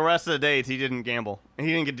 So like the rest of the days he didn't gamble and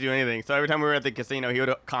he didn't get to do anything. So every time we were at the casino, he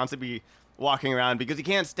would constantly be walking around because he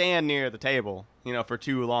can't stand near the table, for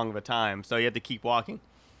too long of a time. So he had to keep walking.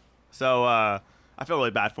 So I feel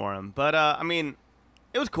really bad for him, but I mean,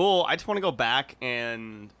 it was cool. I just want to go back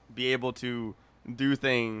and be able to do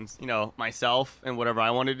things, myself and whatever I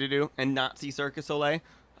wanted to do, and not see Circus Soleil.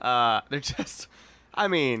 They're just, I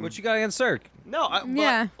mean, What you got against Cirque? no,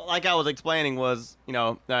 Yeah. like I was explaining was,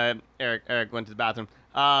 Eric went to the bathroom.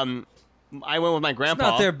 I went with my It's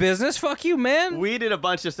grandpa. not their business. Fuck you, man. We did a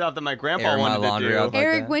bunch of stuff that my grandpa Air my wanted to laundry do. out. Like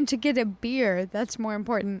Eric that. went to get a beer. That's more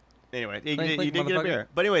important. Anyway, he Clink, clink, did get a motherfucker. beer.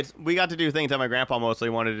 But anyways, we got to do things that my grandpa mostly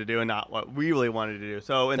wanted to do and not what we really wanted to do.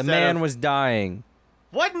 So The instead man of, was dying.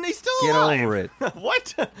 what? And he's still Get alive. over it.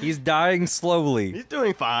 What? He's dying slowly. He's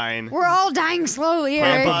doing fine. We're all dying slowly,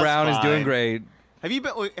 Eric. Grandpa Grandpa's Brown is doing fine. great.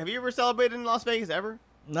 Have you ever celebrated in Las Vegas ever?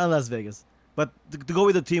 Not Las Vegas. But to go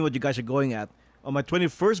with the team, what you guys are going at, on my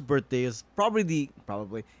 21st birthday is probably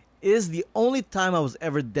the only time I was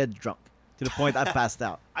ever dead drunk to the point I passed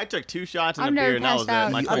out. I took 2 shots in I've a never beer and that was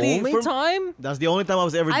passed out. it. My I think Only for- time? That's the only time I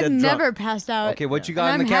was ever I've dead never drunk. passed out. Okay, what you and got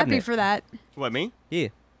in I'm the happy cabinet? for that What, me? Yeah.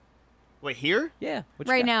 Wait, here? Yeah. What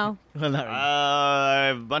you right got? now. Well, not really. I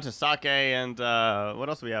have a bunch of sake and what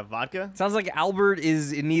else do we have? Vodka? Sounds like Albert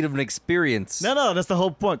is in need of an experience. No, that's the whole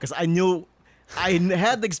point. Because I knew I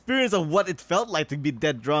had the experience of what it felt like to be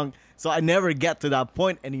dead drunk, so I never get to that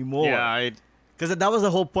point anymore. Yeah, Because that was the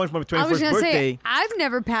whole point for my 21st I was gonna birthday. say I've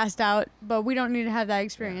never passed out, but we don't need to have that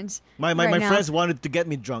experience. My right now. friends wanted to get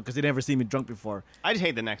me drunk because they never seen me drunk before. I just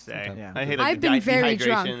hate the next day. Yeah. I hate the I've been very dehydration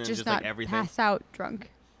drunk, and just like not everything. pass out drunk.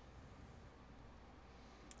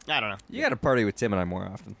 I don't know. You got to party with Tim and I more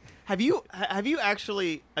often. Have you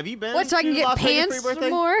been? What, so I can to get Las Vegas for pants your birthday?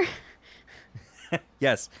 more?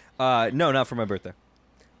 Yes. No, not for my birthday.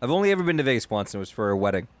 I've only ever been to Vegas once, and it was for a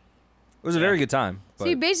wedding. It was a very good time. But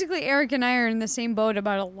See, basically, Eric and I are in the same boat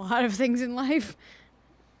about a lot of things in life.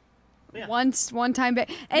 Yeah. One time. In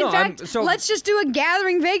No, fact, so- let's just do a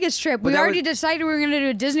gathering Vegas trip. We that already was- decided we were going to do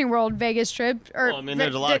a Disney World Vegas trip. Or Well, I mean,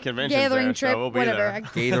 there's a lot of conventions gathering there, so trip, we'll be whatever. there.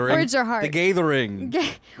 Gathering. Words are hard. The Gathering. Words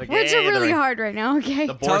are really gathering. hard right now. Okay.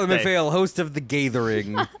 The Tyler birthday. McPhail, host of The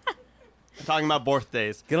Gathering. I'm talking about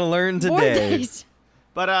birthdays. Gonna learn More today. days.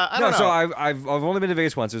 But I No, don't know. so I've only been to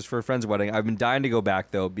Vegas once. It was for a friend's wedding. I've been dying to go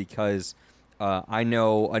back though because I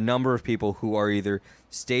know a number of people who are either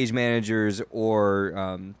stage managers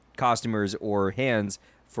or costumers or hands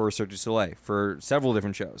for Cirque du Soleil for several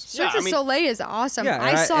different shows. Yeah, Cirque I du mean- Soleil is awesome. Yeah,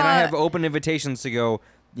 I saw and I have open invitations to go,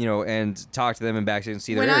 and talk to them and backstage and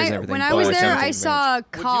see their when areas and I everything. when I but was always there, haven't I taken saw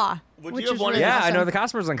advantage. Ka, would which you have is wanted- really Yeah, awesome. I know the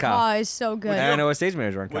costumers on Ka Ka. is so good. And I know a stage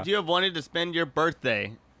manager on Ka. Would you have wanted to spend your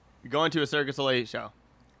birthday going to a Cirque du Soleil show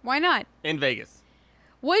Why not? in Vegas?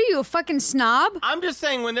 What are you, a fucking snob? I'm just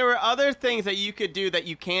saying, when there were other things that you could do that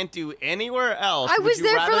you can't do anywhere else, I would was you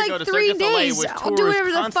there for rather go like to 3 Cirque du Soleil days. with I'll do tours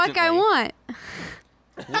whatever the fuck I constantly? want.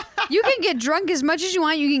 You can get drunk as much as you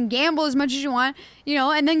want. You can gamble as much as you want,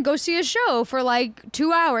 and then go see a show for like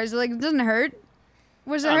 2 hours. Like, it doesn't hurt.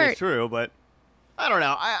 What does it I mean, hurt? it's true, but I don't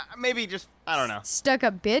know. I don't know. Stuck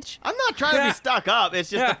up bitch. I'm not trying to Yeah. be stuck up. It's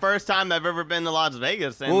just Yeah. the first time I've ever been to Las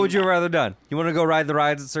Vegas. And What would you have rather done? You want to go ride the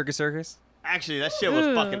rides at Circus Circus? Actually, that shit was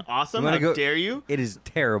fucking awesome. You How wanna go- dare you? It is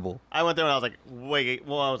terrible. I went there when I was like,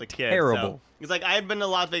 I was a kid. Terrible. So. It's like I had been to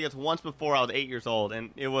Las Vegas once before I was 8 years old, and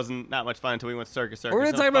it wasn't that much fun until we went Circus Circus. We're It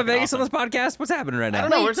gonna was talk about fucking Vegas awesome. on this podcast. What's happening right I now? don't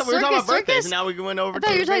know. Wait, We're talking about Circus birthdays, Circus? and now we went over I to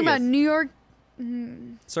thought you were talking Vegas. about New York.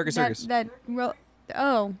 Circus That Circus.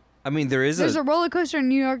 oh, I mean, there's there's a roller coaster in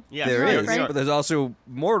New York. Yeah, there New York, is, New York. but there's also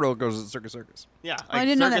more roller coasters at Circus Circus. Yeah, I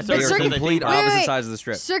didn't know that. But They are Circus- complete Wait, wait, opposite wait. sides of the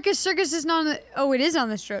strip. Circus Circus is not on the. Oh, it is on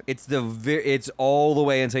the strip. It's it's all the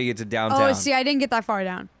way until you get to downtown. Oh, see, I didn't get that far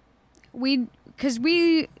down.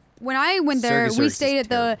 When I went there, Circus we Circus stayed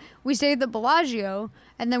is at the Bellagio,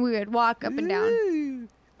 and then we would walk up and down.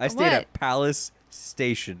 I stayed What? at Palace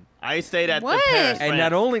Station. I stayed at What? the Paris, And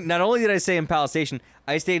France. not only did I stay in Palace Station,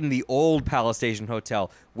 I stayed in the old Palace Station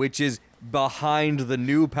Hotel, which is behind the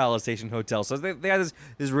new Palace Station Hotel. So they have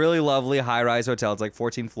this really lovely high-rise hotel. It's like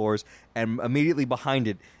 14 floors, and immediately behind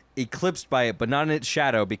it, eclipsed by it, but not in its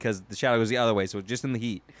shadow because the shadow goes the other way, so just in the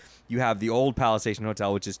heat, you have the old Palace Station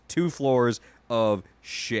Hotel, which is 2 floors of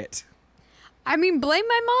shit. I mean, blame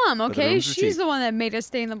my mom, the okay? rooms are She's cheap. the one that made us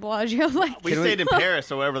stay in the Bellagio. Like, we Can we- stayed in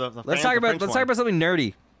Paris or whatever the Let's talk about something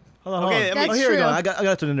nerdy. Hold on, Okay, hold on. I mean- Oh, here we go. That's I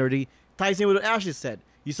got to the nerdy. Ties in with what Ashley said.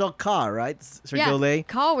 You saw Ka, right? Cirque yeah, du Soleil.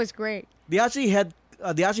 call was great. They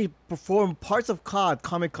actually performed parts of Ka at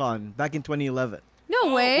Comic Con back in 2011.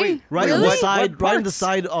 No way. wait, Right really? on the What side, right on the parts?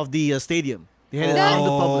 side of the stadium. They had it That- out to the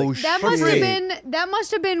public. Oh, That for must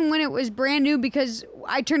have free. been when it was brand new because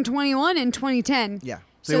I turned 21 in 2010. Yeah.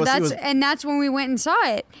 So that's when we went and saw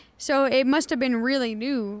it. So it must have been really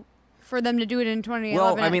new for them to do it in 2011.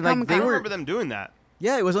 Well, I at mean, like, Comic-Con. they I don't were- remember them doing that.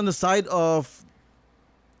 Yeah, it was on the side of.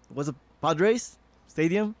 Was it Padres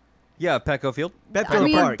Stadium? Yeah, Petco Field. Petco I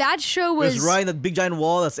mean, Park. that show It was was right in that big giant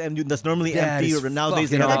wall that's normally That empty. is Or nowadays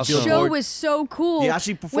they fucking have that a awesome. show billboard. was so cool. They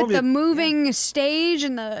actually with performed the it. moving stage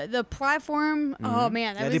and the platform. Oh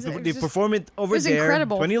man, that Yeah, was, they it was just- performed it over was there.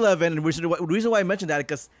 incredible. 2011. And the reason why I mentioned that is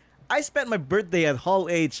because I spent my birthday at Hall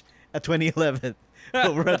H at 2011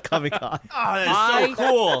 over at Comic Con. Oh, that is so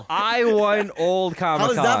cool. I won old Comic How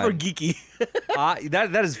Con. is that for geeky?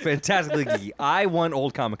 That is fantastically geeky. I won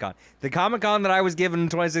old Comic Con. The Comic Con that I was given in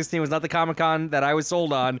 2016 was not the Comic Con that I was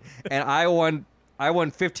sold on, and I won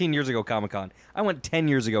 15 years ago Comic Con. I went 10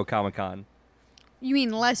 years ago Comic Con. You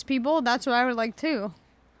mean less people? That's what I would like too.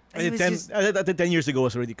 I think 10 years ago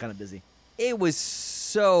was already kind of busy. It was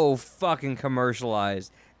so fucking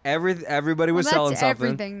commercialized. Everybody was Well, selling that's something.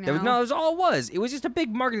 everything There was, now. no, it was all it was. It was just a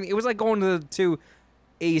big marketing. It was like going to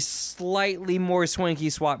a slightly more swanky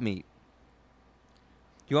swap meet.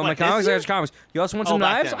 You want What, my comics? this I year? got your comics. You also want Oh, some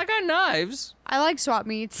back knives? then. I got knives. I like swap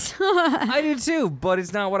meets. I do too, but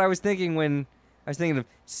it's not what I was thinking when I was thinking of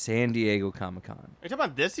San Diego Comic Con. Are you talking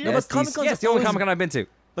about this year? No, but Comic-Con's Yes, the only always- Comic Con I've been to.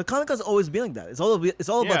 But Comic Con's always been like that. It's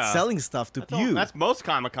all Yeah. about selling stuff to That's, all, you. that's most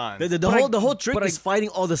Comic Cons. The But whole trick but is finding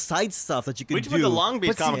all the side stuff that you can We do. just went to Long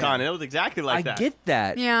Beach But see- Comic Con, and it was exactly like I that. get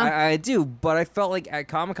that. Yeah. I do, but I felt like at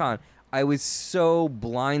Comic Con, I was so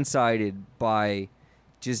blindsided by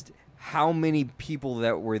just how many people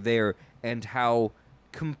that were there and how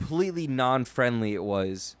completely non-friendly it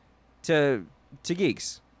was to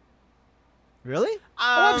geeks. Really?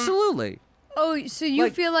 Oh, absolutely. Oh, so you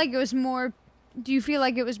Like- feel like it was more? Do you feel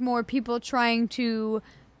like it was more people trying to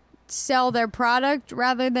sell their product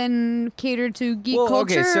rather than cater to geek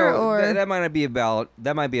culture? Okay, so or that might not be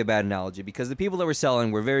that might be a bad analogy because the people that were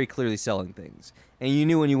selling were very clearly selling things, and you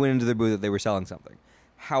knew when you went into their booth that they were selling something.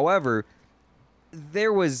 However,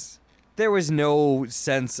 there was no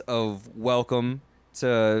sense of welcome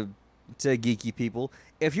to geeky people.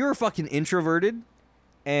 If you're fucking introverted,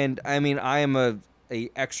 and I mean I am a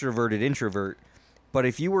extroverted introvert, but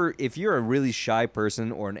if you're a really shy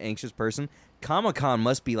person or an anxious person, Comic-Con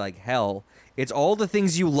must be like hell. It's all the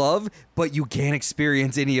things you love, but you can't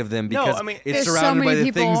experience any of them because I mean, it's there's so surrounded by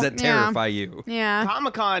many the things people, that terrify you. yeah.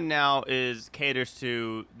 Comic-Con now caters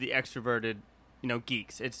to the extroverted,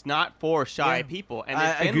 geeks. It's not for shy Yeah. people, and I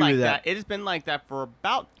it's been agree like with that. that. It has been like that for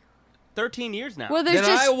about 13 years now. Well, there's Then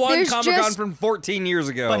just I won there's Comic-Con just from 14 years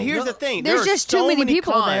ago. But here's the thing: There's there are just too so many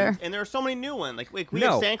people cons, there. and there are so many new ones. Like we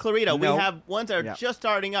No. have San Clarita, No. we have ones that are Yeah. just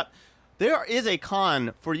starting up. There is a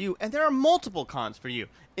con for you, and there are multiple cons for you.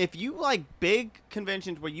 If you like big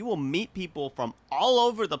conventions where you will meet people from all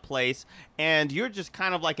over the place, and you're just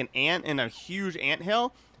kind of like an ant in a huge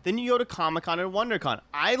anthill, then you go to Comic-Con and WonderCon.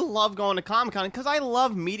 I love going to Comic-Con because I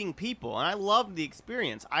love meeting people, and I love the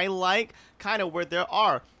experience. I like kind of where there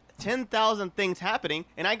are 10,000 things happening,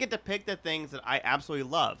 and I get to pick the things that I absolutely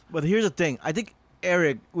love. But here's the thing. I think,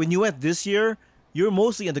 Eric, when you went this year, you were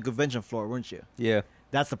mostly at the convention floor, weren't you? yeah.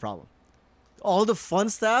 That's the problem. All the fun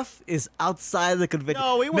stuff is outside the convention.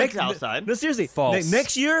 No, we went outside. No, seriously. False.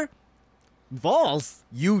 Next year, false.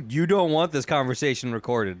 You don't want this conversation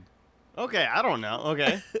recorded. Okay, I don't know.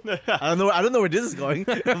 Okay. I don't know where this is going.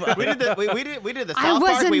 we did the I South Park.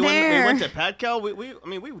 wasn't We there. went to Petco.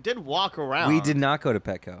 We did walk around. We did not go to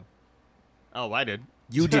Petco. Oh, I did.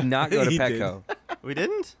 You did not go to He Petco. We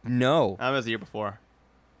didn't? No. That was the year before.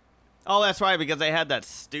 Oh, that's right, because they had that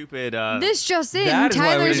stupid This just in, That is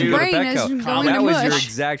why we Tyler's didn't go to brain is Petco. going That to was your mush.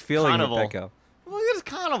 exact feeling Carnival. at Petco. Look at this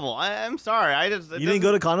carnival. I'm sorry. You didn't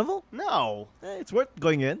go to Carnival? No. It's worth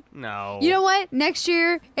going in. No. You know what? Next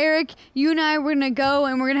year, Eric, you and I, we're gonna go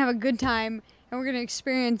and we're gonna have a good time and we're gonna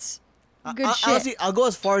experience good shit. Honestly, I'll go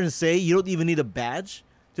as far as to say you don't even need a badge.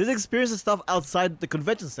 Just experience the stuff outside the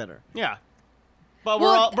convention center. Yeah. But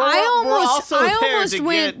Well, we're also I there almost to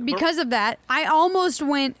went get, because of that. I almost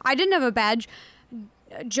went. I didn't have a badge.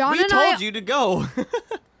 John we and told I. you to go.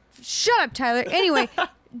 Shut up, Tyler. Anyway,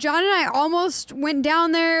 John and I almost went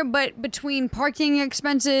down there, but between parking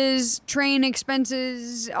expenses, train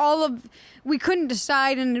expenses, we couldn't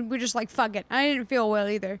decide, and we're just like, fuck it. I didn't feel well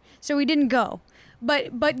either, so we didn't go.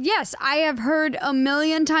 But yes, I have heard a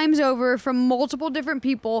million times over from multiple different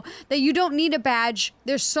people that you don't need a badge.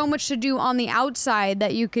 There's so much to do on the outside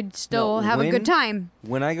that you could still No, have a when- good time.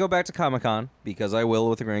 When I go back to Comic-Con, because I will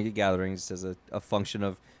with the Grand Geek Gatherings as a function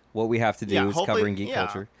of what we have to do Yeah, is hopefully- covering geek yeah.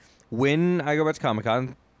 culture. When I go back to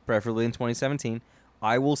Comic-Con, preferably in 2017,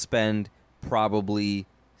 I will spend probably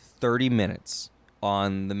 30 minutes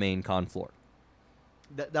on the main con floor.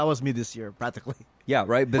 That was me this year, practically. Yeah,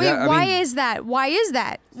 right? But Wait, that, I why mean, is that? Why is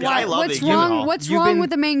that? Yeah, I love what's the exhibit hall. wrong? What's You've wrong been- with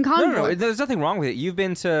the main con No, floor? there's nothing wrong with it. You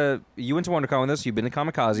went to WonderCon with us. You've been to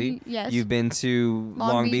Kamikaze. Yes. You've been to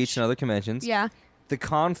Long Beach Beach. and other conventions. Yeah. The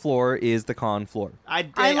con floor is the con floor. I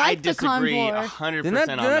like the con disagree floor. 100% Then,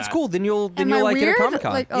 on that's that. cool. Then you'll Am I like it weird? at Comic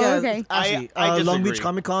Con. Like, oh, yeah, okay. Actually, I Long Beach disagree.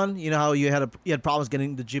 Comic Con, you know how you had problems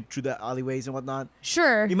getting the jeep through the alleyways and whatnot.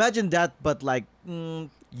 Sure. Imagine that, but like you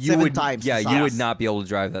 7 would, times. Yeah, the you would size. not be able to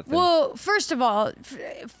drive that thing. Well, first of all,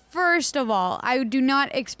 I do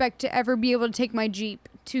not expect to ever be able to take my Jeep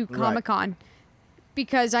to Right. Comic Con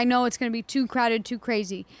because I know it's going to be too crowded, too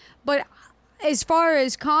crazy. But as far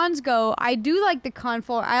as cons go, I do like the con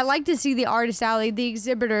floor. I like to see the artist alley, the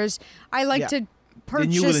exhibitors. I like Yeah. to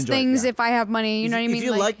Then you will purchase enjoy it, things yeah. if I have money. You know what I mean? If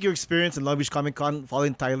you like your experience in Long Beach Comic Con,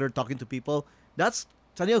 following Tyler, talking to people, that's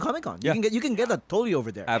San Diego Comic Con. Yeah. You can get that totally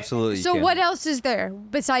over there. Absolutely. you So can. what else is there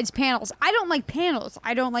besides panels? I don't like panels.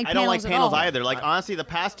 I don't like I don't like at panels all. either. Like, honestly, the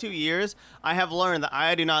past 2 years, I have learned that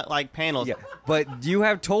I do not like panels. Yeah, but you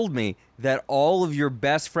have told me that all of your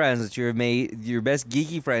best friends that you have made, your best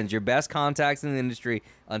geeky friends, your best contacts in the industry,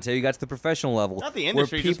 until you got to the professional level, Not the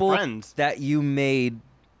industry, were just people friends. that you made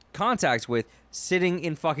contacts with sitting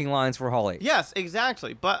in fucking lines for Hall 8. Yes,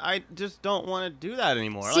 exactly. But I just don't want to do that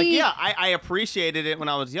anymore. Like, See- yeah, I appreciated it when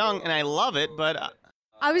I was young, and I love it, but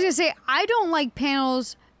I was gonna say I don't like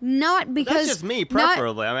panels not because that's just me, not-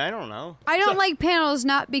 preferably. I mean, I don't know. I don't like panels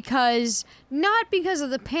not because of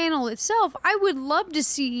the panel itself. I would love to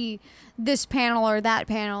see this panel or that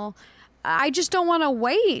panel. I just don't want to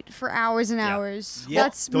wait for hours and hours. Yep,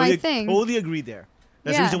 That's totally, my thing. Totally agree there.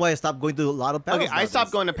 That's the Yeah. reason why I stopped going to a lot of panels. Okay, I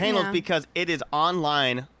stopped nowadays. going to panels Yeah. because it is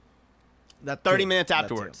online That 30 too. minutes That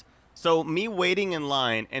too. afterwards. So me waiting in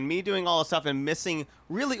line and me doing all this stuff and missing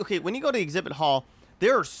really okay. When you go to the exhibit hall,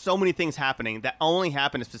 there are so many things happening that only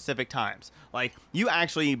happen at specific times. Like you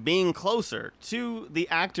actually being closer to the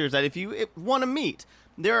actors that if you want to meet.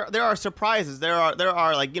 There are surprises. There are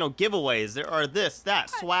like giveaways. There are this, that,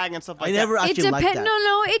 swag and stuff like I that. never actually liked that.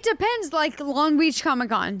 No, it depends. Like Long Beach Comic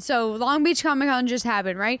Con. So Long Beach Comic Con just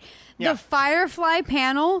happened, right? Yeah. The Firefly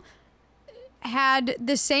panel had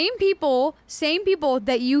the same people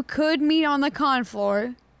that you could meet on the con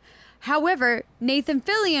floor. However, Nathan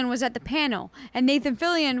Fillion was at the panel, and Nathan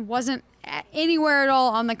Fillion wasn't anywhere at all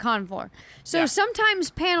on the con floor. So Yeah.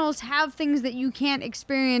 sometimes panels have things that you can't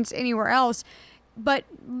experience anywhere else. But,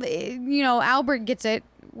 Albert gets it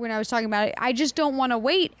when I was talking about it. I just don't want to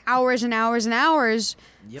wait hours and hours and hours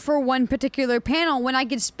for one particular panel when I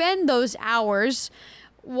could spend those hours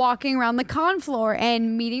walking around the con floor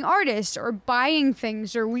and meeting artists or buying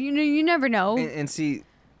things or, you never know. And see,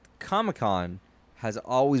 Comic-Con has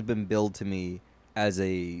always been billed to me as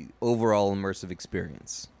a overall immersive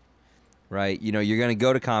experience, right? You're going to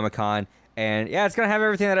go to Comic-Con, and yeah, it's going to have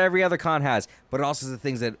everything that every other con has, but it also has the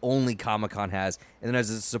things that only Comic-Con has, and then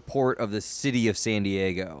has the support of the city of San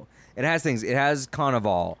Diego. It has things. It has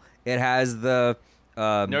Carnival. It has the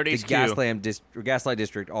Gaslight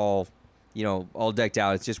District all decked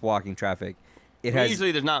out. It's just walking traffic.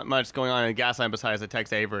 Usually there's not much going on in Gaslight besides the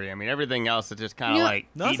Tex Avery. I mean, everything else is just kind of like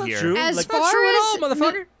No, that's eat not here. true. As Like, far not true at as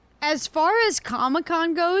all, motherfucker. As far as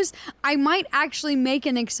Comic-Con goes, I might actually make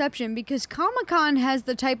an exception because Comic-Con has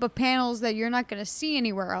the type of panels that you're not going to see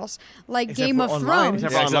anywhere else, like Except Game for of online. Thrones.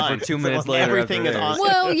 Except Except online. for 2 minutes later. Everything after is on. theirs.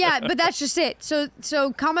 Well, yeah, but that's just it.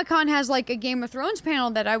 So Comic-Con has like a Game of Thrones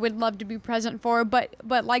panel that I would love to be present for, but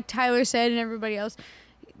like Tyler said and everybody else,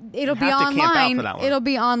 it'll be have to camp out online. for that one. It'll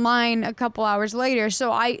be online a couple hours later.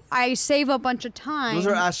 So I save a bunch of time. Those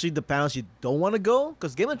are actually the panels you don't want to go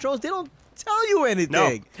because Game of Thrones, they don't tell you anything.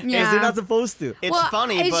 No. Yeah. They're not supposed to. It's well,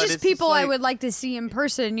 funny, it's but just it's people I like- would like to see in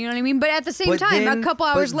person. You know what I mean? But at the same But time, then- a couple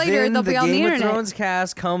hours but later, then they'll be on the Game internet. of Thrones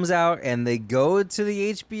cast comes out and they go to the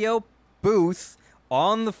HBO booth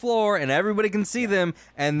on the floor and everybody can see them,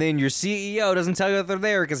 and then your CEO doesn't tell you that they're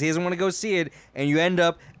there because he doesn't want to go see it, and you end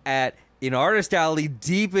up at an artist alley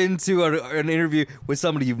deep into an interview with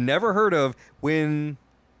somebody you've never heard of when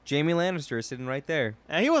Jamie Lannister is sitting right there.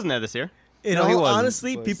 He wasn't there this year. In No, he all wasn't.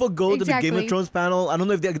 honesty, Was- people go to the Game Exactly. of Thrones panel. I don't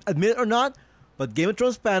know if they admit it or not, but Game of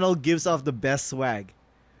Thrones panel gives off the best swag.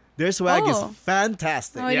 Their swag Oh. is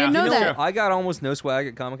fantastic. Oh, I Yeah. didn't know You know that. I got almost no swag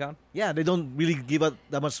at Comic-Con. Yeah, they don't really give out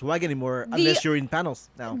that much swag anymore unless you're in panels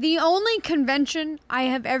now. The only convention I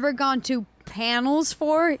have ever gone to panels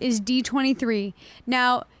for is D23.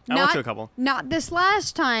 Now, I went to a couple. Not this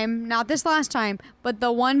last time, but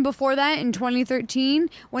the one before that in 2013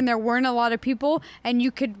 when there weren't a lot of people and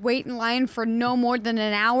you could wait in line for no more than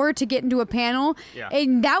an hour to get into a panel. Yeah.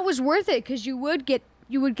 And that was worth it because you would get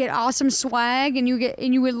awesome swag and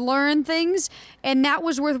you would learn things, and that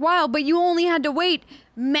was worthwhile, but you only had to wait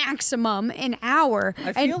maximum an hour.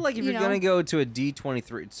 I feel like if you're going to go to a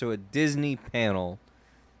D23, so a Disney panel,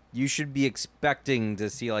 you should be expecting to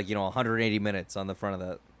see 180 minutes on the front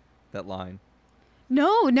of that line.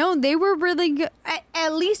 No, they were really good.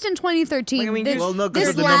 At least in 2013. Like, I mean, this well, no, 'cause this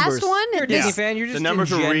of the last numbers. one, You're a this, Disney fan. You're just The numbers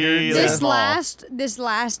were engendered really to- this small.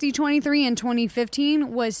 last D23 in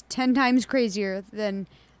 2015 was 10 times crazier than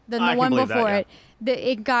the I can one believe that, before yeah. it.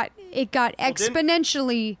 It got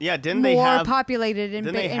exponentially didn't they more have- populated and,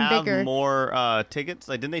 Didn't they and have bigger. more tickets?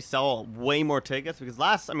 Like, didn't they sell way more tickets? Because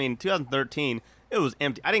 2013, it was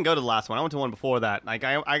empty. I didn't go to the last one. I went to one before that. Like,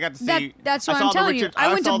 I got to see. That's I what saw I'm the telling you. Richard, I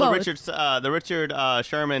went saw to both. the Richard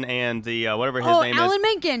Sherman and the whatever his Oh, name Alan is.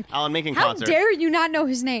 Menken. Alan Menken How concert. dare you not know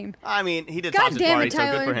his name? I mean, he did God sausage damn party, it, so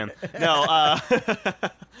good for Tyler. him. No,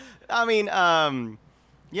 I mean,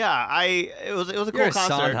 yeah, it was a cool You're a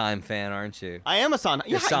concert. Sondheim fan, aren't you? I am a Sondheim.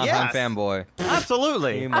 You're a Sondheim fanboy.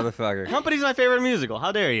 Absolutely. You motherfucker. Company's my favorite musical.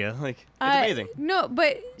 How dare you? Like, it's amazing. No,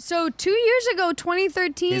 but so 2 years ago,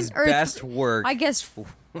 2013, His or best work. I guess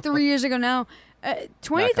 3 years ago now.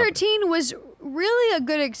 2013 was really a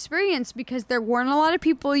good experience because there weren't a lot of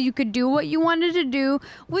people. You could do what you wanted to do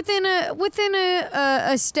within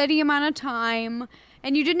a steady amount of time,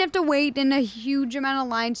 and you didn't have to wait in a huge amount of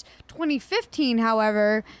lines. 2015,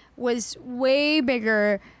 however, was way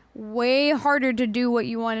bigger, way harder to do what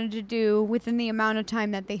you wanted to do within the amount of time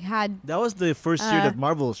that they had. That was the first year that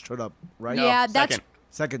Marvel showed up, right? No, Yeah, that's second.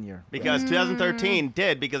 Second year. Because 2013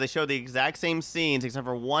 did, because they showed the exact same scenes except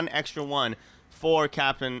for one extra one before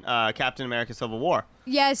Captain America: Civil War.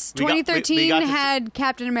 Yes, We got- we 2013 got to see- had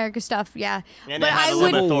Captain America stuff. Yeah, And but it had I a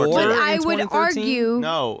would, little bit of Thor, but too. I In would 2013? argue.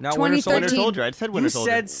 No, Not Winter 2013. Soldier. I said Winter You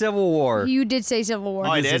Soldier. said Civil War. You did say Civil War. Oh,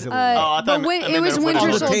 I You said did. Civil Oh, War. I thought It was Winter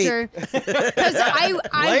On the Soldier. Because I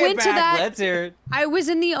Play went it to back. that. Let's hear it. I was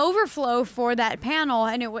in the overflow for that panel,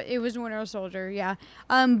 and it was Winter Soldier. Yeah.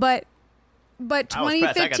 But I was pressed. I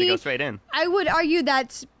got to 2015. go straight in. I would argue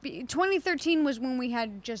that 2013 was when we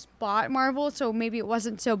had just bought Marvel, so maybe it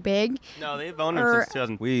wasn't so big. No, they've owned them Or- since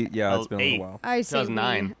 2000. It's been a Eight. little while. I say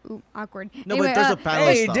 2009. we. Ooh, awkward. No, Anyway, but there's a panel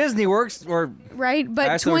Hey, stuff. Disney Works or right, but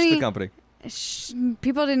Ashley works for 20 the company.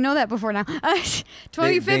 people didn't know that before now.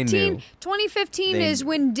 2015 knew. 2015 They is knew.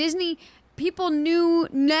 when Disney people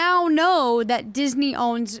now know that Disney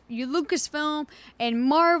owns Lucasfilm and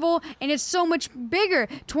Marvel, and it's so much bigger.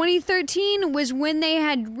 2013 was when they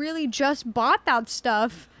had really just bought that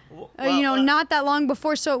stuff. Not that long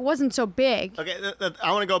before, so it wasn't so big. Okay,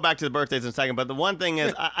 I want to go back to the birthdays in a second, but the one thing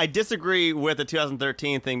is, I disagree with the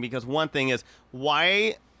 2013 thing because one thing is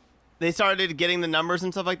why they started getting the numbers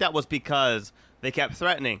and stuff like that was because they kept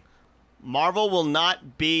threatening. Marvel will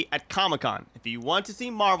not be at Comic-Con. If you want to see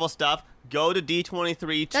Marvel stuff, go to D23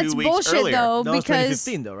 two That's weeks bullshit, earlier. though, That was because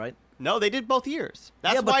 2015, though, right? No, they did both years.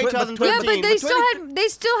 That's Yeah, but why tw- but 2013. yeah, but but they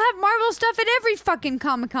still have Marvel stuff at every fucking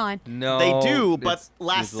Comic-Con. No, They do, but it's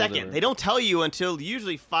last a little second. different. They don't tell you until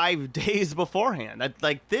usually 5 days beforehand. That's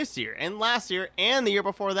like this year and last year and the year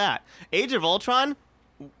before that. Age of Ultron,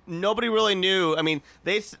 nobody really knew. I mean,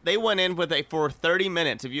 they went in with for 30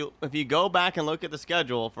 minutes. If you go back and look at the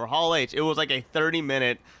schedule for Hall H, it was like a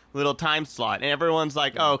 30-minute little time slot, and everyone's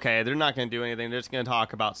like, oh, okay, they're not going to do anything. They're just going to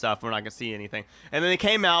talk about stuff. We're not going to see anything. And then they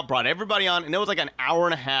came out, brought everybody on, and it was like an hour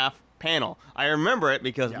and a half panel. I remember it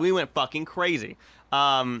because we went fucking crazy.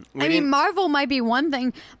 I mean, Marvel might be one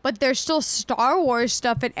thing, but there's still Star Wars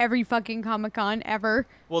stuff at every fucking Comic-Con ever.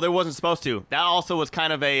 Well, there wasn't supposed to. That also was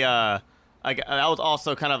kind of that was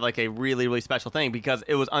also kind of like a really, really special thing because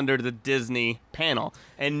it was under the Disney panel,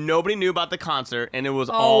 and nobody knew about the concert, and it was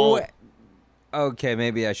all. Okay,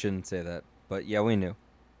 maybe I shouldn't say that, but yeah, we knew.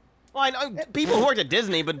 Well, I know people who worked at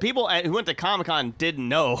Disney, but people who went to Comic-Con didn't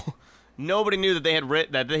know. Nobody knew that they had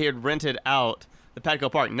rented out the Petco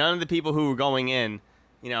Park. None of the people who were going in,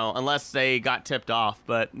 unless they got tipped off.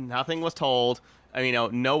 But nothing was told. I mean,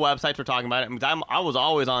 no websites were talking about it. I was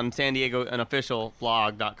always on San Diego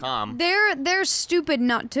unofficialblog.com. They're stupid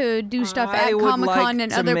not to do stuff I at would Comic-Con like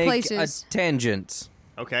and to other make places. a tangent.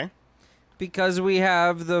 Okay. Because we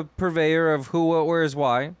have the purveyor of who, what, where's,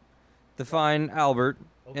 why, the fine Albert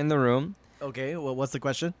in the room. Okay, well, what's the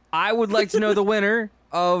question? I would like to know the winner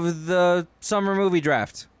of the summer movie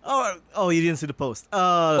draft. Oh, you didn't see the post.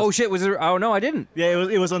 Oh shit, was there? Oh no, I didn't. Yeah,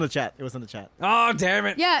 it was on the chat. It was on the chat. Oh damn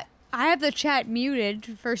it! Yeah, I have the chat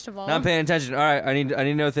muted, first of all. Not paying attention. All right, I need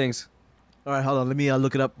to know things. All right, hold on. Let me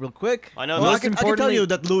look it up real quick. I know Well, I most can tell importantly- you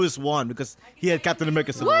that Lewis won because he had Captain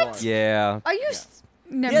America Civil What? War. Yeah. Are you...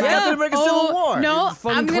 Never Yeah, mind. Captain America Civil War. No, It's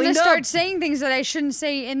fucking I'm going to cleaned start up. saying things that I shouldn't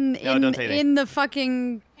say in don't say in the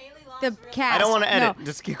fucking... the cast. I don't want to edit. No.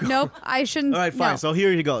 Just keep going. Nope, I shouldn't... All right, fine. no. So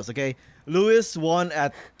here he goes. Okay, Lewis won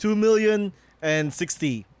at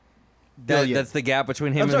 2,060,000,000. That's the gap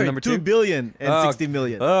between him I'm sorry, and number 2 two. billion and Oh, 60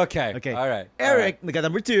 million. Okay. Okay. All right. Eric got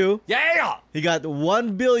number 2. Yeah. He got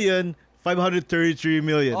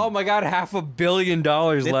 1,533,000,000. Oh my God, $500 million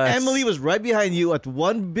Then less. Emily was right behind you at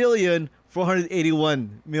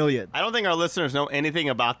 1,481,000,000. I don't think our listeners know anything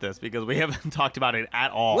about this because we haven't talked about it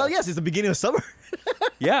at all. Well, yes, it's the beginning of summer.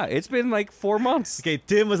 Yeah, it's been like 4 months. Okay,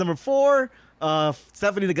 Tim was number 4.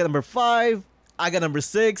 Stephanie got number 5. I got number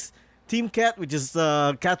 6. Team Cat, which is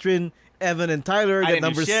Catherine, Evan, and Tyler, I got didn't do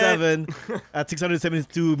number shit. 7 at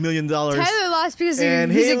 $672 million. Tyler lost because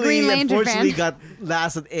and he's Haley, a Green Lantern unfortunately, fan. got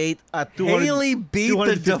last at 8 at 200. Haley beat the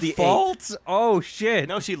 258. default. Oh shit.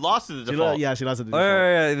 no, she lost to the She default. yeah, she lost at the Oh,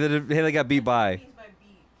 default. yeah. Haley got beat by.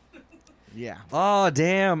 Yeah. Oh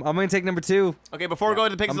damn! I'm gonna take number 2. Okay, before we go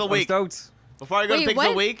to the picks I'm of the week, stoked. before I go to Wait, picks of the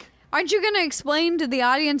what? week, Aren't you going to explain to the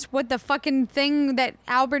audience what the fucking thing that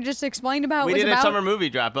Albert just explained about we was did a about? summer movie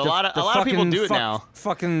draft. But a lot of people fucking do it now.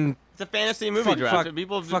 Fucking It's a fantasy movie draft.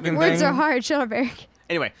 People fucking Words thing. are hard. Shut up, Eric.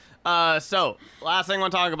 Anyway, so last thing I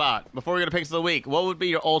want to talk about before we go to picks of the week, what would be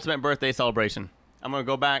your ultimate birthday celebration? I'm gonna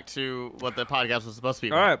go back to what the podcast was supposed to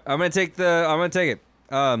be. All right, I'm gonna take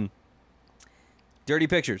it. Dirty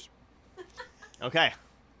pictures. Okay.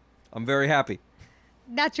 I'm very happy.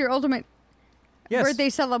 That's your ultimate Yes. birthday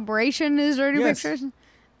celebration is Dirty Yes. Pictures?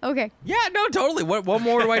 Okay. Yeah, no, totally. What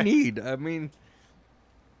more do I need? I mean,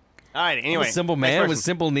 All right. I'm Anyway, a simple next man with person.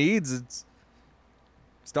 simple needs. It's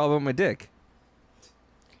all about my dick.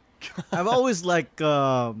 I've always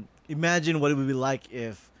imagine what it would be like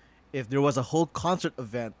if there was a whole concert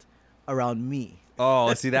event around me.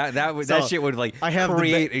 Oh, see that So, shit would like I have the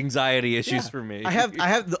create anxiety issues Yeah. for me. I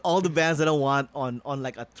have all the bands that I want on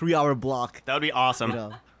like a 3-hour block, That would be awesome. you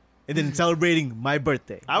know, and then celebrating my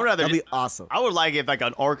birthday. I would rather That'd be awesome. I would like if like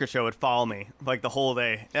an orchestra would follow me like the whole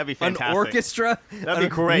day. That'd be An fantastic. orchestra. That'd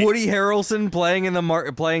be great. Woody Harrelson playing in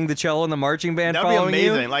the playing the cello in the marching band. That'd be following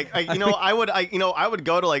amazing. You? Like I would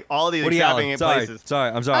go to like all these Woody Allen. extravagant Sorry, places.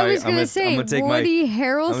 sorry. I'm sorry. I was I'm gonna say I'm gonna take Woody my.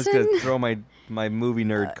 Harrelson. I'm just gonna throw my movie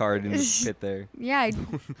nerd card in the pit there. Yeah,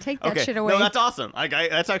 take that Okay, shit away. no, that's awesome.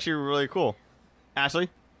 That's actually really cool. Ashley,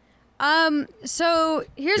 So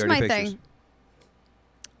here's Dirty my pictures. thing.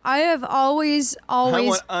 I have always I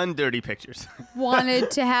want undirty pictures. wanted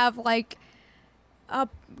to have like a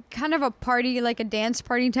kind of a party, like a dance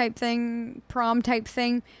party type thing, prom type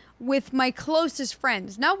thing, with my closest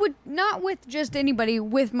friends. Not with just anybody.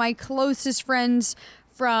 With my closest friends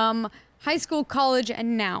from high school, college,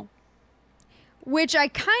 and now. Which I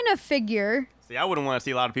kind of figure. See, I wouldn't want to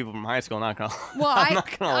see a lot of people from high school. Not gonna. Well, I'm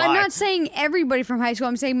not gonna lie. I'm not saying everybody from high school.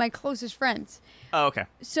 I'm saying my closest friends. Oh, okay.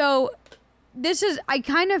 So I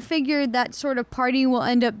kind of figured that sort of party will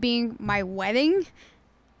end up being my wedding,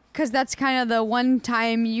 because that's kind of the one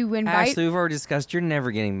time you invite. Ashley, we've already discussed you're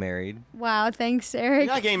never getting married. Wow, thanks, Eric.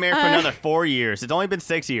 You're not getting married for another 4 years. It's only been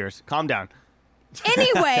 6 years. Calm down.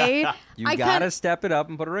 Anyway, You I gotta kinda, step it up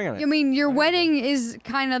and put a ring on it. I mean, your wedding is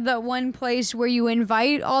kind of the one place where you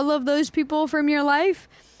invite all of those people from your life.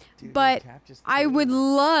 But I would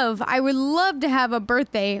love to have a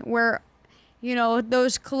birthday where, you know,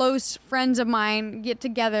 those close friends of mine get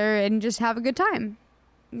together and just have a good time.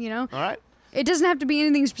 You know, All right. it doesn't have to be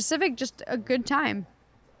anything specific, just a good time.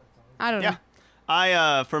 I don't Yeah.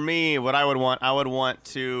 know. For me, what I would want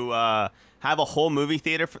to have a whole movie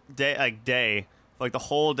theater day, like the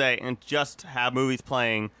whole day, and just have movies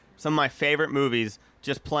playing. Some of my favorite movies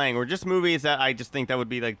just playing, or just movies that I just think that would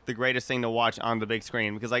be like the greatest thing to watch on the big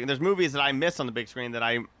screen. Because like there's movies that I miss on the big screen that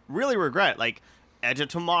I really regret, like Edge of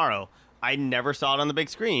Tomorrow. I never saw it on the big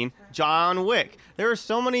screen. John Wick. There are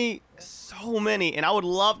so many, and I would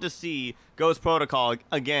love to see Ghost Protocol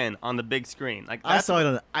again on the big screen. Like I saw it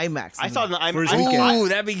on IMAX. I saw it on the IMAX. first I weekend. saw Ooh,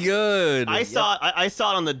 that'd be good. I saw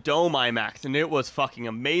it on the Dome IMAX, and it was fucking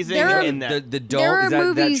amazing. There are- in that the There dome are is that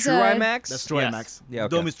movies, true IMAX? That's true Yes. IMAX. Yeah,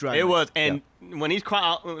 okay. Dome is true IMAX. it was, and when he's going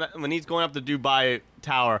up the Dubai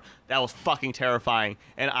Tower, that was fucking terrifying,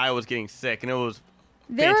 and I was getting sick, and it was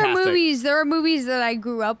There fantastic. are movies that I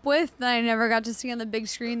grew up with that I never got to see on the big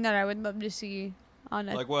screen that I would love to see on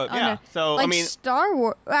a Like what? on Yeah, a- so, I like mean- Star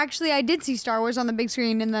Wars. Actually, I did see Star Wars on the big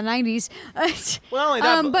screen in the 90s. Well, only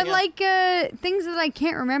that, but yeah. like things that I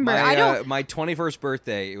can't remember. My, I don't. my 21st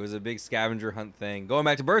birthday, it was a big scavenger hunt thing. Going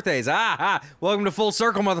back to birthdays. Welcome to Full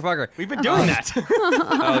Circle, motherfucker. We've been doing that.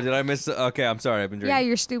 Oh, did I miss? Okay, I'm sorry. I've been drinking. Yeah,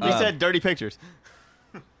 you're stupid. We said dirty pictures.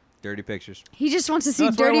 Dirty pictures. He just wants to see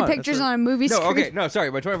No, that's what I dirty want. That's pictures what- on a movie No, screen. okay, no,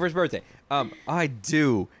 sorry. My 21st birthday. I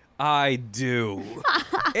do.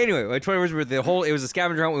 Anyway, my 21st birthday. It was a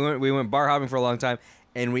scavenger hunt. We went bar hopping for a long time,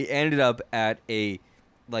 and we ended up at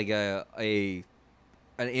an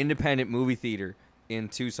independent movie theater in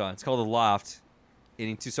Tucson. It's called The Loft.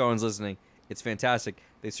 Any Tucsonans listening, it's fantastic.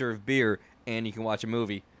 They serve beer, and you can watch a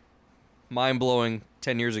movie. Mind blowing.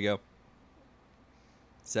 10 years ago.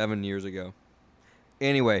 7 years ago.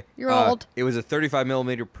 Anyway, You're old. It was a 35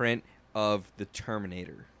 millimeter print of the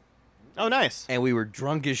Terminator, Oh, nice. and we were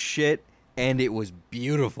drunk as shit, and it was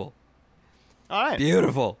beautiful, All right.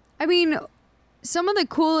 beautiful. I mean, some of the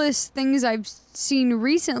coolest things I've seen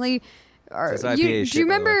recently are. This IPA is Do you shit,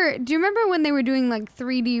 by the way. remember when they were doing like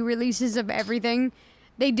 3D releases of everything?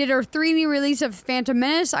 They did a 3D release of Phantom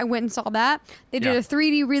Menace. I went and saw that. They did Yeah. a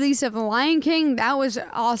 3D release of The Lion King. That was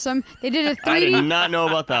awesome. They did a I 3D. did not know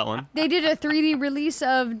about that one. They did a 3D release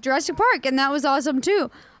of Jurassic Park, and that was awesome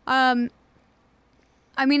too.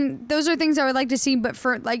 I mean, those are things I would like to see, but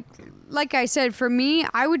for like I said, for me,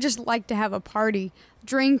 I would just like to have a party,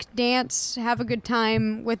 drink, dance, have a good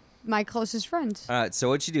time with my closest friends. So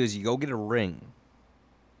what you do is you go get a ring.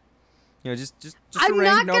 You know, just a I'm ring,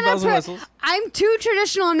 not no gonna. bells and whistles. I'm too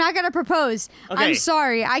traditional. I'm not gonna propose. Okay. I'm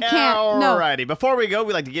sorry. I can't. No. Alrighty. Before we go,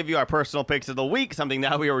 we like to give you our personal picks of the week, something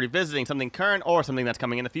that we are revisiting, something current, or something that's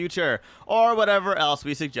coming in the future, or whatever else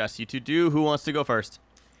we suggest you to do. Who wants to go first?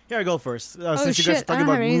 Here I go first. Since Oh, you guys shit, are talking I don't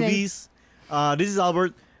about have anything. movies, this is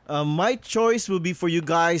Albert. My choice will be for you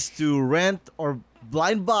guys to rent or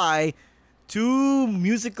blind buy 2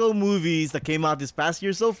 musical movies that came out this past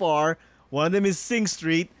year so far. One of them is Sing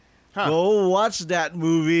Street. Huh. Go watch that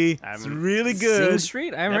movie. I It's haven't really Sing good.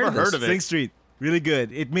 Street? I haven't Never heard of heard this. of it. Sing Street, really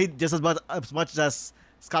good. It made just as much as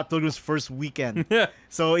Scott Pilgrim's first weekend.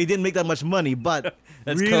 So he didn't make that much money, but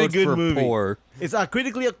That's really code good for movie. poor. It's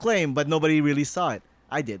critically acclaimed, but nobody really saw it.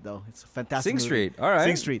 I did though. It's a fantastic. Sing movie. Street. All right.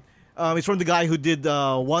 Sing Street. It's from the guy who did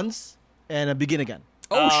Once and Begin Again.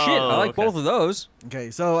 Oh, shit! I like okay. both of those.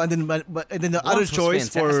 Okay, so and then the other Once was choice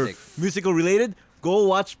fantastic. for musical related, go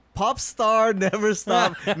watch Pop Star Never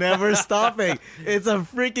Stop Never Stopping. It's a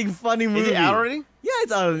freaking funny movie. Is it out already? Yeah,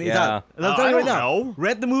 it's out. It's Yeah. out. And I'm Oh, telling I you right don't now. know.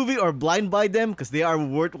 Rent the movie or blind buy them because they are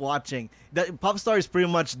worth watching. That Pop Star is pretty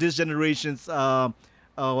much this generation's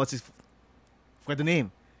what's his forgot the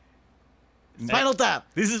name. Spinal Tap.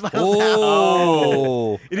 This is Spinal Tap.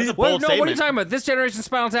 Oh. It is That's a What, bold no, what are you statement. talking about? This generation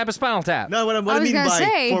Spinal Tap is Spinal Tap. No, what I I was mean gonna by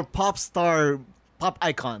say- for pop star, pop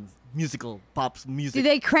icons, musical pop music. Do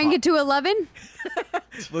they crank it to 11?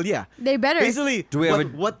 Well, yeah. They better. Basically, Do we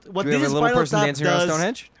have what do we this have a is little Spinal person Tap dancing around does?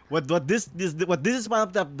 Stonehenge? What this is Spinal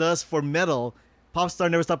Tap does for metal, Pop Star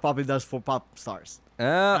Never Stop Popping does for pop stars. Oh,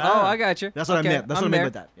 I got you. That's what I meant. That's what I meant there.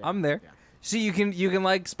 with that. Yeah. I'm there. Yeah. See, you can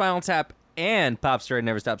like Spinal Tap and Pop Star and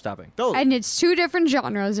Never Stop Stopping. Totally. And it's 2 different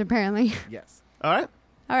genres, apparently. Yes. All right.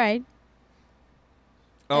 All right.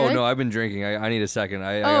 Oh Eric? no, I've been drinking. I need a second.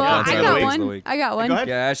 I Oh, got plans I for the got rest of the one. week. I got one. Go ahead.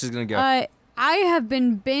 Yeah, Ash is gonna go. I have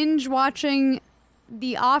been binge watching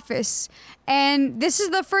The Office, and this is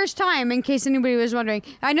the first time, in case anybody was wondering.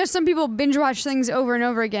 I know some people binge watch things over and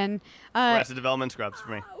over again. Arrested Development Scrubs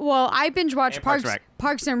for me. Well, I binge watch And Parks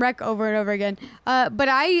Parks and and Rec. Rec over and over again. But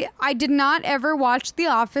I did not ever watch The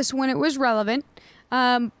Office when it was relevant. So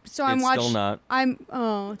I'm It's watching. still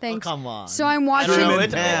not. Thanks. come on. So I'm I watching. don't know. and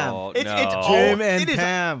It's, Pam. Oh, it's, no. it's Jim al- and it is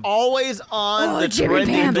Pam. always on Oh, the Jim and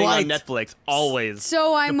trending Pam. thing on Dwight. Netflix. Always.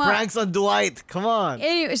 So I'm. Pranks on Dwight. Come on.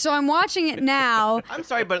 Anyway, so I'm watching it now. I'm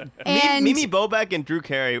sorry, but And- Mimi Bobek and Drew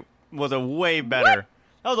Carey was a way better.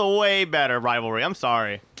 That was a way better rivalry. I'm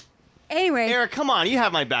sorry. Anyway, Eric, come on. You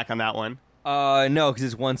have my back on that one. No, because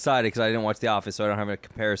it's one-sided. Because I didn't watch The Office, so I don't have a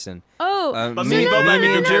comparison. oh, But so Mimi no, Bobek no, and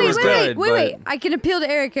no, Drew no, Carey wait, was wait, good, wait, but- wait. I can appeal to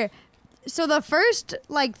Eric here. So the first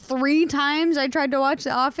 3 times I tried to watch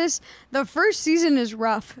The Office, the first season is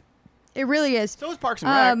rough. It really is. So is Parks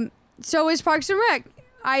and Rec. So is Parks and Rec.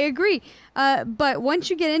 I agree. But once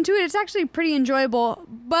you get into it, it's actually pretty enjoyable.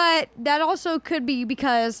 But that also could be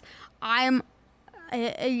because I'm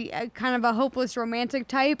a kind of a hopeless romantic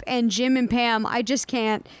type, and Jim and Pam, I just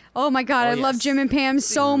can't. Oh my God, I love yes. Jim and Pam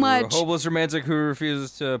so much. Hopeless romantic who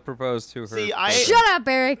refuses to propose to her. See, I- Shut up,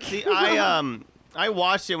 Eric. See, I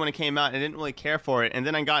watched it when it came out and I didn't really care for it, and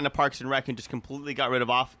then I got into Parks and Rec and just completely got rid of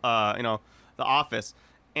The Office.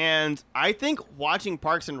 And I think watching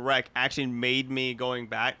Parks and Rec actually made me going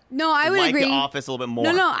back. No, I would like agree. The Office a little bit more.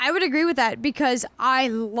 No, I would agree with that because I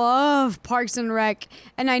love Parks and Rec,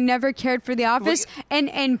 and I never cared for The Office,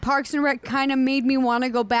 and Parks and Rec kind of made me want to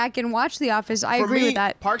go back and watch The Office. I For agree me, with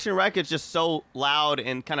that. Parks and Rec is just so loud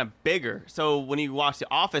and kind of bigger. So when you watch The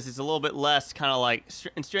Office, it's a little bit less kind of like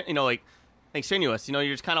like strenuous. You know,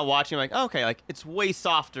 you're just kind of watching like, okay, like it's way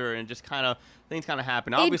softer and just kind of things kind of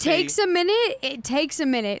happen. It Obviously, takes a minute. It takes a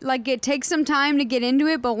minute. Like it takes some time to get into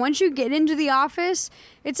it, but once you get into The Office,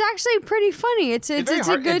 it's actually pretty funny. It's very a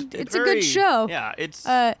hard- good it's a very- good show. Yeah, it's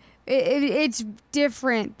It's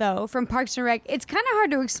different though from Parks and Rec. It's kind of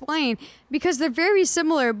hard to explain because they're very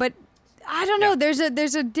similar, but I don't know. Yeah.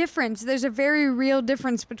 There's a difference. There's a very real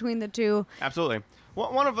difference between the two. absolutely.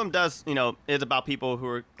 One of them does, is about people who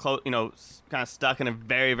are close, kind of stuck in a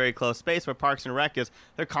very, very close space. Where Parks and Rec is,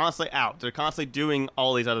 they're constantly out. They're constantly doing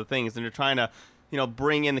all these other things, and they're trying to,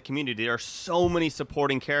 bring in the community. There are so many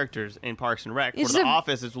supporting characters in Parks and Rec. Where It's The a-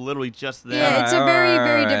 Office is literally just them. Yeah, it's a very,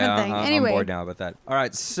 very different Alright, thing. I'm Anyway. bored now about that. All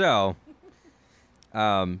right, so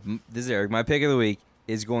this is Eric. My pick of the week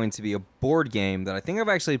is going to be a board game that I think I've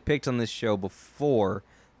actually picked on this show before.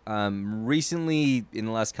 Recently, in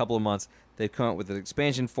the last couple of months, they've come up with an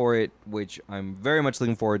expansion for it, which I'm very much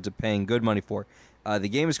looking forward to paying good money for. The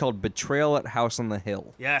game is called Betrayal at House on the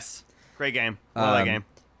Hill. Yes, great game. Love that game.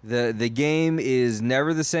 The game is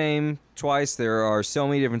never the same twice. There are so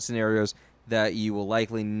many different scenarios that you will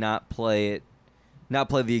likely not play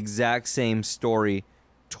the exact same story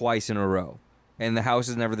twice in a row. And the house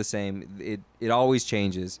is never the same. It always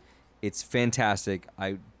changes. It's fantastic.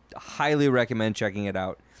 I highly recommend checking it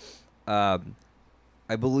out.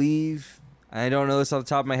 I believe, I don't know this off the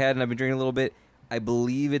top of my head, and I've been drinking a little bit. I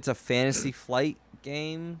believe it's a Fantasy Flight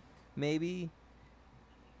game, maybe.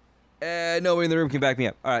 Nobody in the room can back me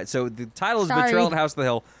up. All right, so the title is Sorry. Betrayal at House of the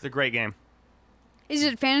Hill. It's a great game. Is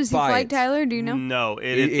it Fantasy Buy Flight, it. Tyler? Do you know? No,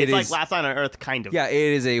 It it's like is- Last Night on Earth, kind of. Yeah, it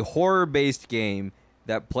is a horror-based game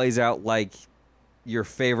that plays out like your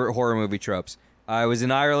favorite horror movie tropes. I was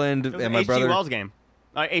in Ireland, It was and an my H.G. brother. Wells game.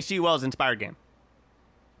 H.G. Wells inspired game.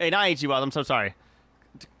 Hey, not H.G. Wells. I'm so sorry.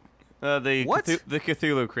 The What? the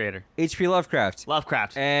Cthulhu creator. H.P. Lovecraft.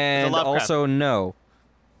 Lovecraft. And It's a Lovecraft. also no.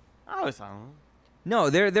 Oh, it's No,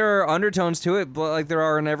 there are undertones to it, but like there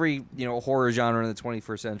are in every horror genre in the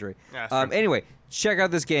 21st century. Yeah, that's true. Anyway, check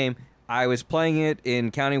out this game. I was playing it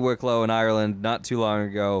in County Wicklow in Ireland not too long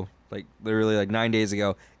ago, like literally like 9 days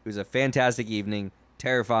ago. It was a fantastic evening,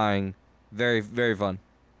 terrifying, very very fun.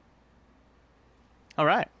 all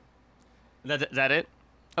right. Is that it?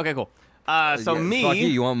 Okay, cool. So Yeah, me. fuck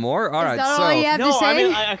you want more? All Is right, that so all you have to No, I say?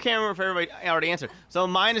 mean I can't remember if everybody already answered. So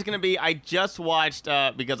mine is gonna be I just watched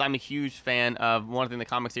because I'm a huge fan of one thing the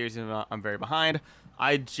comic series I'm very behind.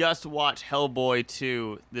 I just watched Hellboy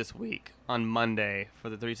 2 this week on Monday for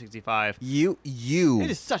the 365. you It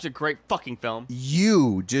is such a great fucking film.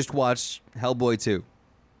 you just watched Hellboy 2.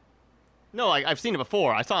 No, I've seen it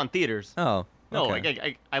before. I saw it in theaters. Oh, No,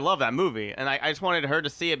 okay. I love that movie, and I just wanted her to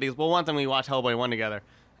see it because, well, one thing we watched Hellboy 1 together,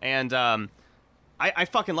 and I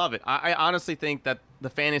fucking love it. I honestly think that the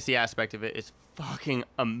fantasy aspect of it is fucking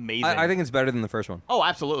amazing. I think it's better than the first one. Oh,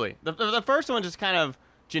 absolutely. The first one just kind of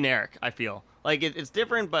generic, I feel. Like, it's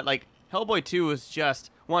different, but, like, Hellboy 2 is just,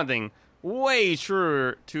 one thing, way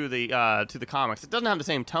truer to the comics. It doesn't have the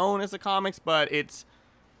same tone as the comics, but it's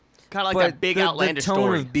kind of like that big outlandish the tone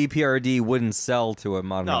story. of BPRD wouldn't sell to a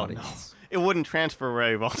modern No, audience. it wouldn't transfer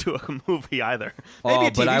very well to a movie either. Oh, Maybe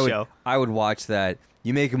a but TV show. I would watch that.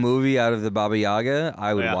 You make a movie out of the Baba Yaga,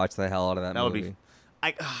 I would Yeah. watch the hell out of that That would movie.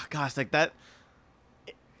 be, gosh, like that.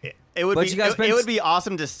 It would But be. you gotta It, spend- would be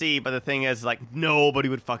awesome to see, but the thing is, like, nobody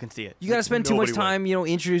would fucking see it. You got to Like, spend too much nobody would. time,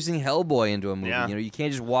 introducing Hellboy into a movie. Yeah. You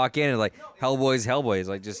can't just walk in and like Hellboy's Hellboy. It's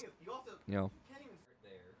like just,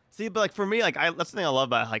 See, but like for me, like that's the thing I love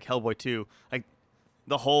about like Hellboy 2, like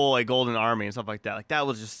the whole like Golden Army and stuff like that. Like that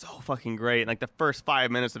was just so fucking great. And, like the first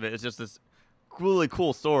 5 minutes of it is just this really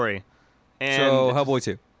cool story. And so it's Hellboy just-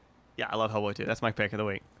 2. Yeah, I love Hellboy 2. That's my pick of the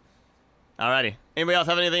week. Alrighty. Anybody else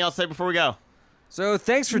have anything else to say before we go? So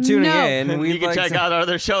thanks for tuning No. in. You We'd can like check to- out our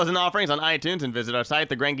other shows and offerings on iTunes and visit our site,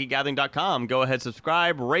 thegrandgeekgathering.com. Go ahead,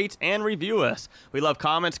 subscribe, rate, and review us. We love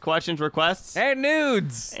comments, questions, requests. and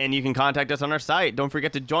nudes. And you can contact us on our site. Don't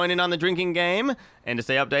forget to join in on the drinking game. And to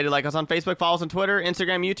stay updated, like us on Facebook, follow us on Twitter,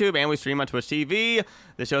 Instagram, YouTube, and we stream on Twitch TV.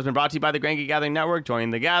 This show has been brought to you by the Grand Geek Gathering Network.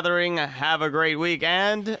 Join the gathering. Have a great week,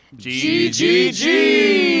 and GGG!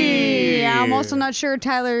 Yeah, I'm also not sure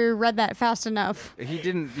Tyler read that fast enough. He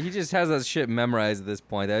didn't. He just has that shit memorized at this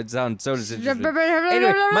point. That sounds so disinterested.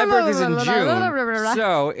 Anyway, my birthday's in June.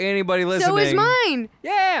 So anybody listening? So is mine.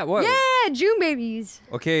 Yeah. What? Yeah, June babies.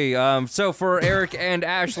 Okay. So for Eric and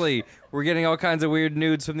Ashley, we're getting all kinds of weird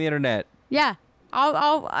nudes from the internet. Yeah,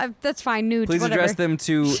 that's fine. Nudes, Please whatever. address them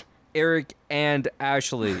to Eric and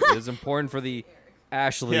Ashley. It is important for the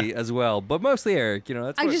Ashley as well, but mostly Eric.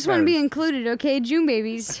 That's I what just want to be matters. included, okay? June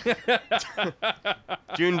babies.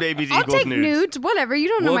 June babies I'll equals take nudes. nudes. Whatever. You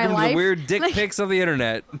don't know Welcome my to life. the weird dick Like- pics of the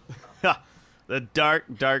internet. The dark,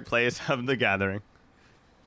 dark place of the gathering.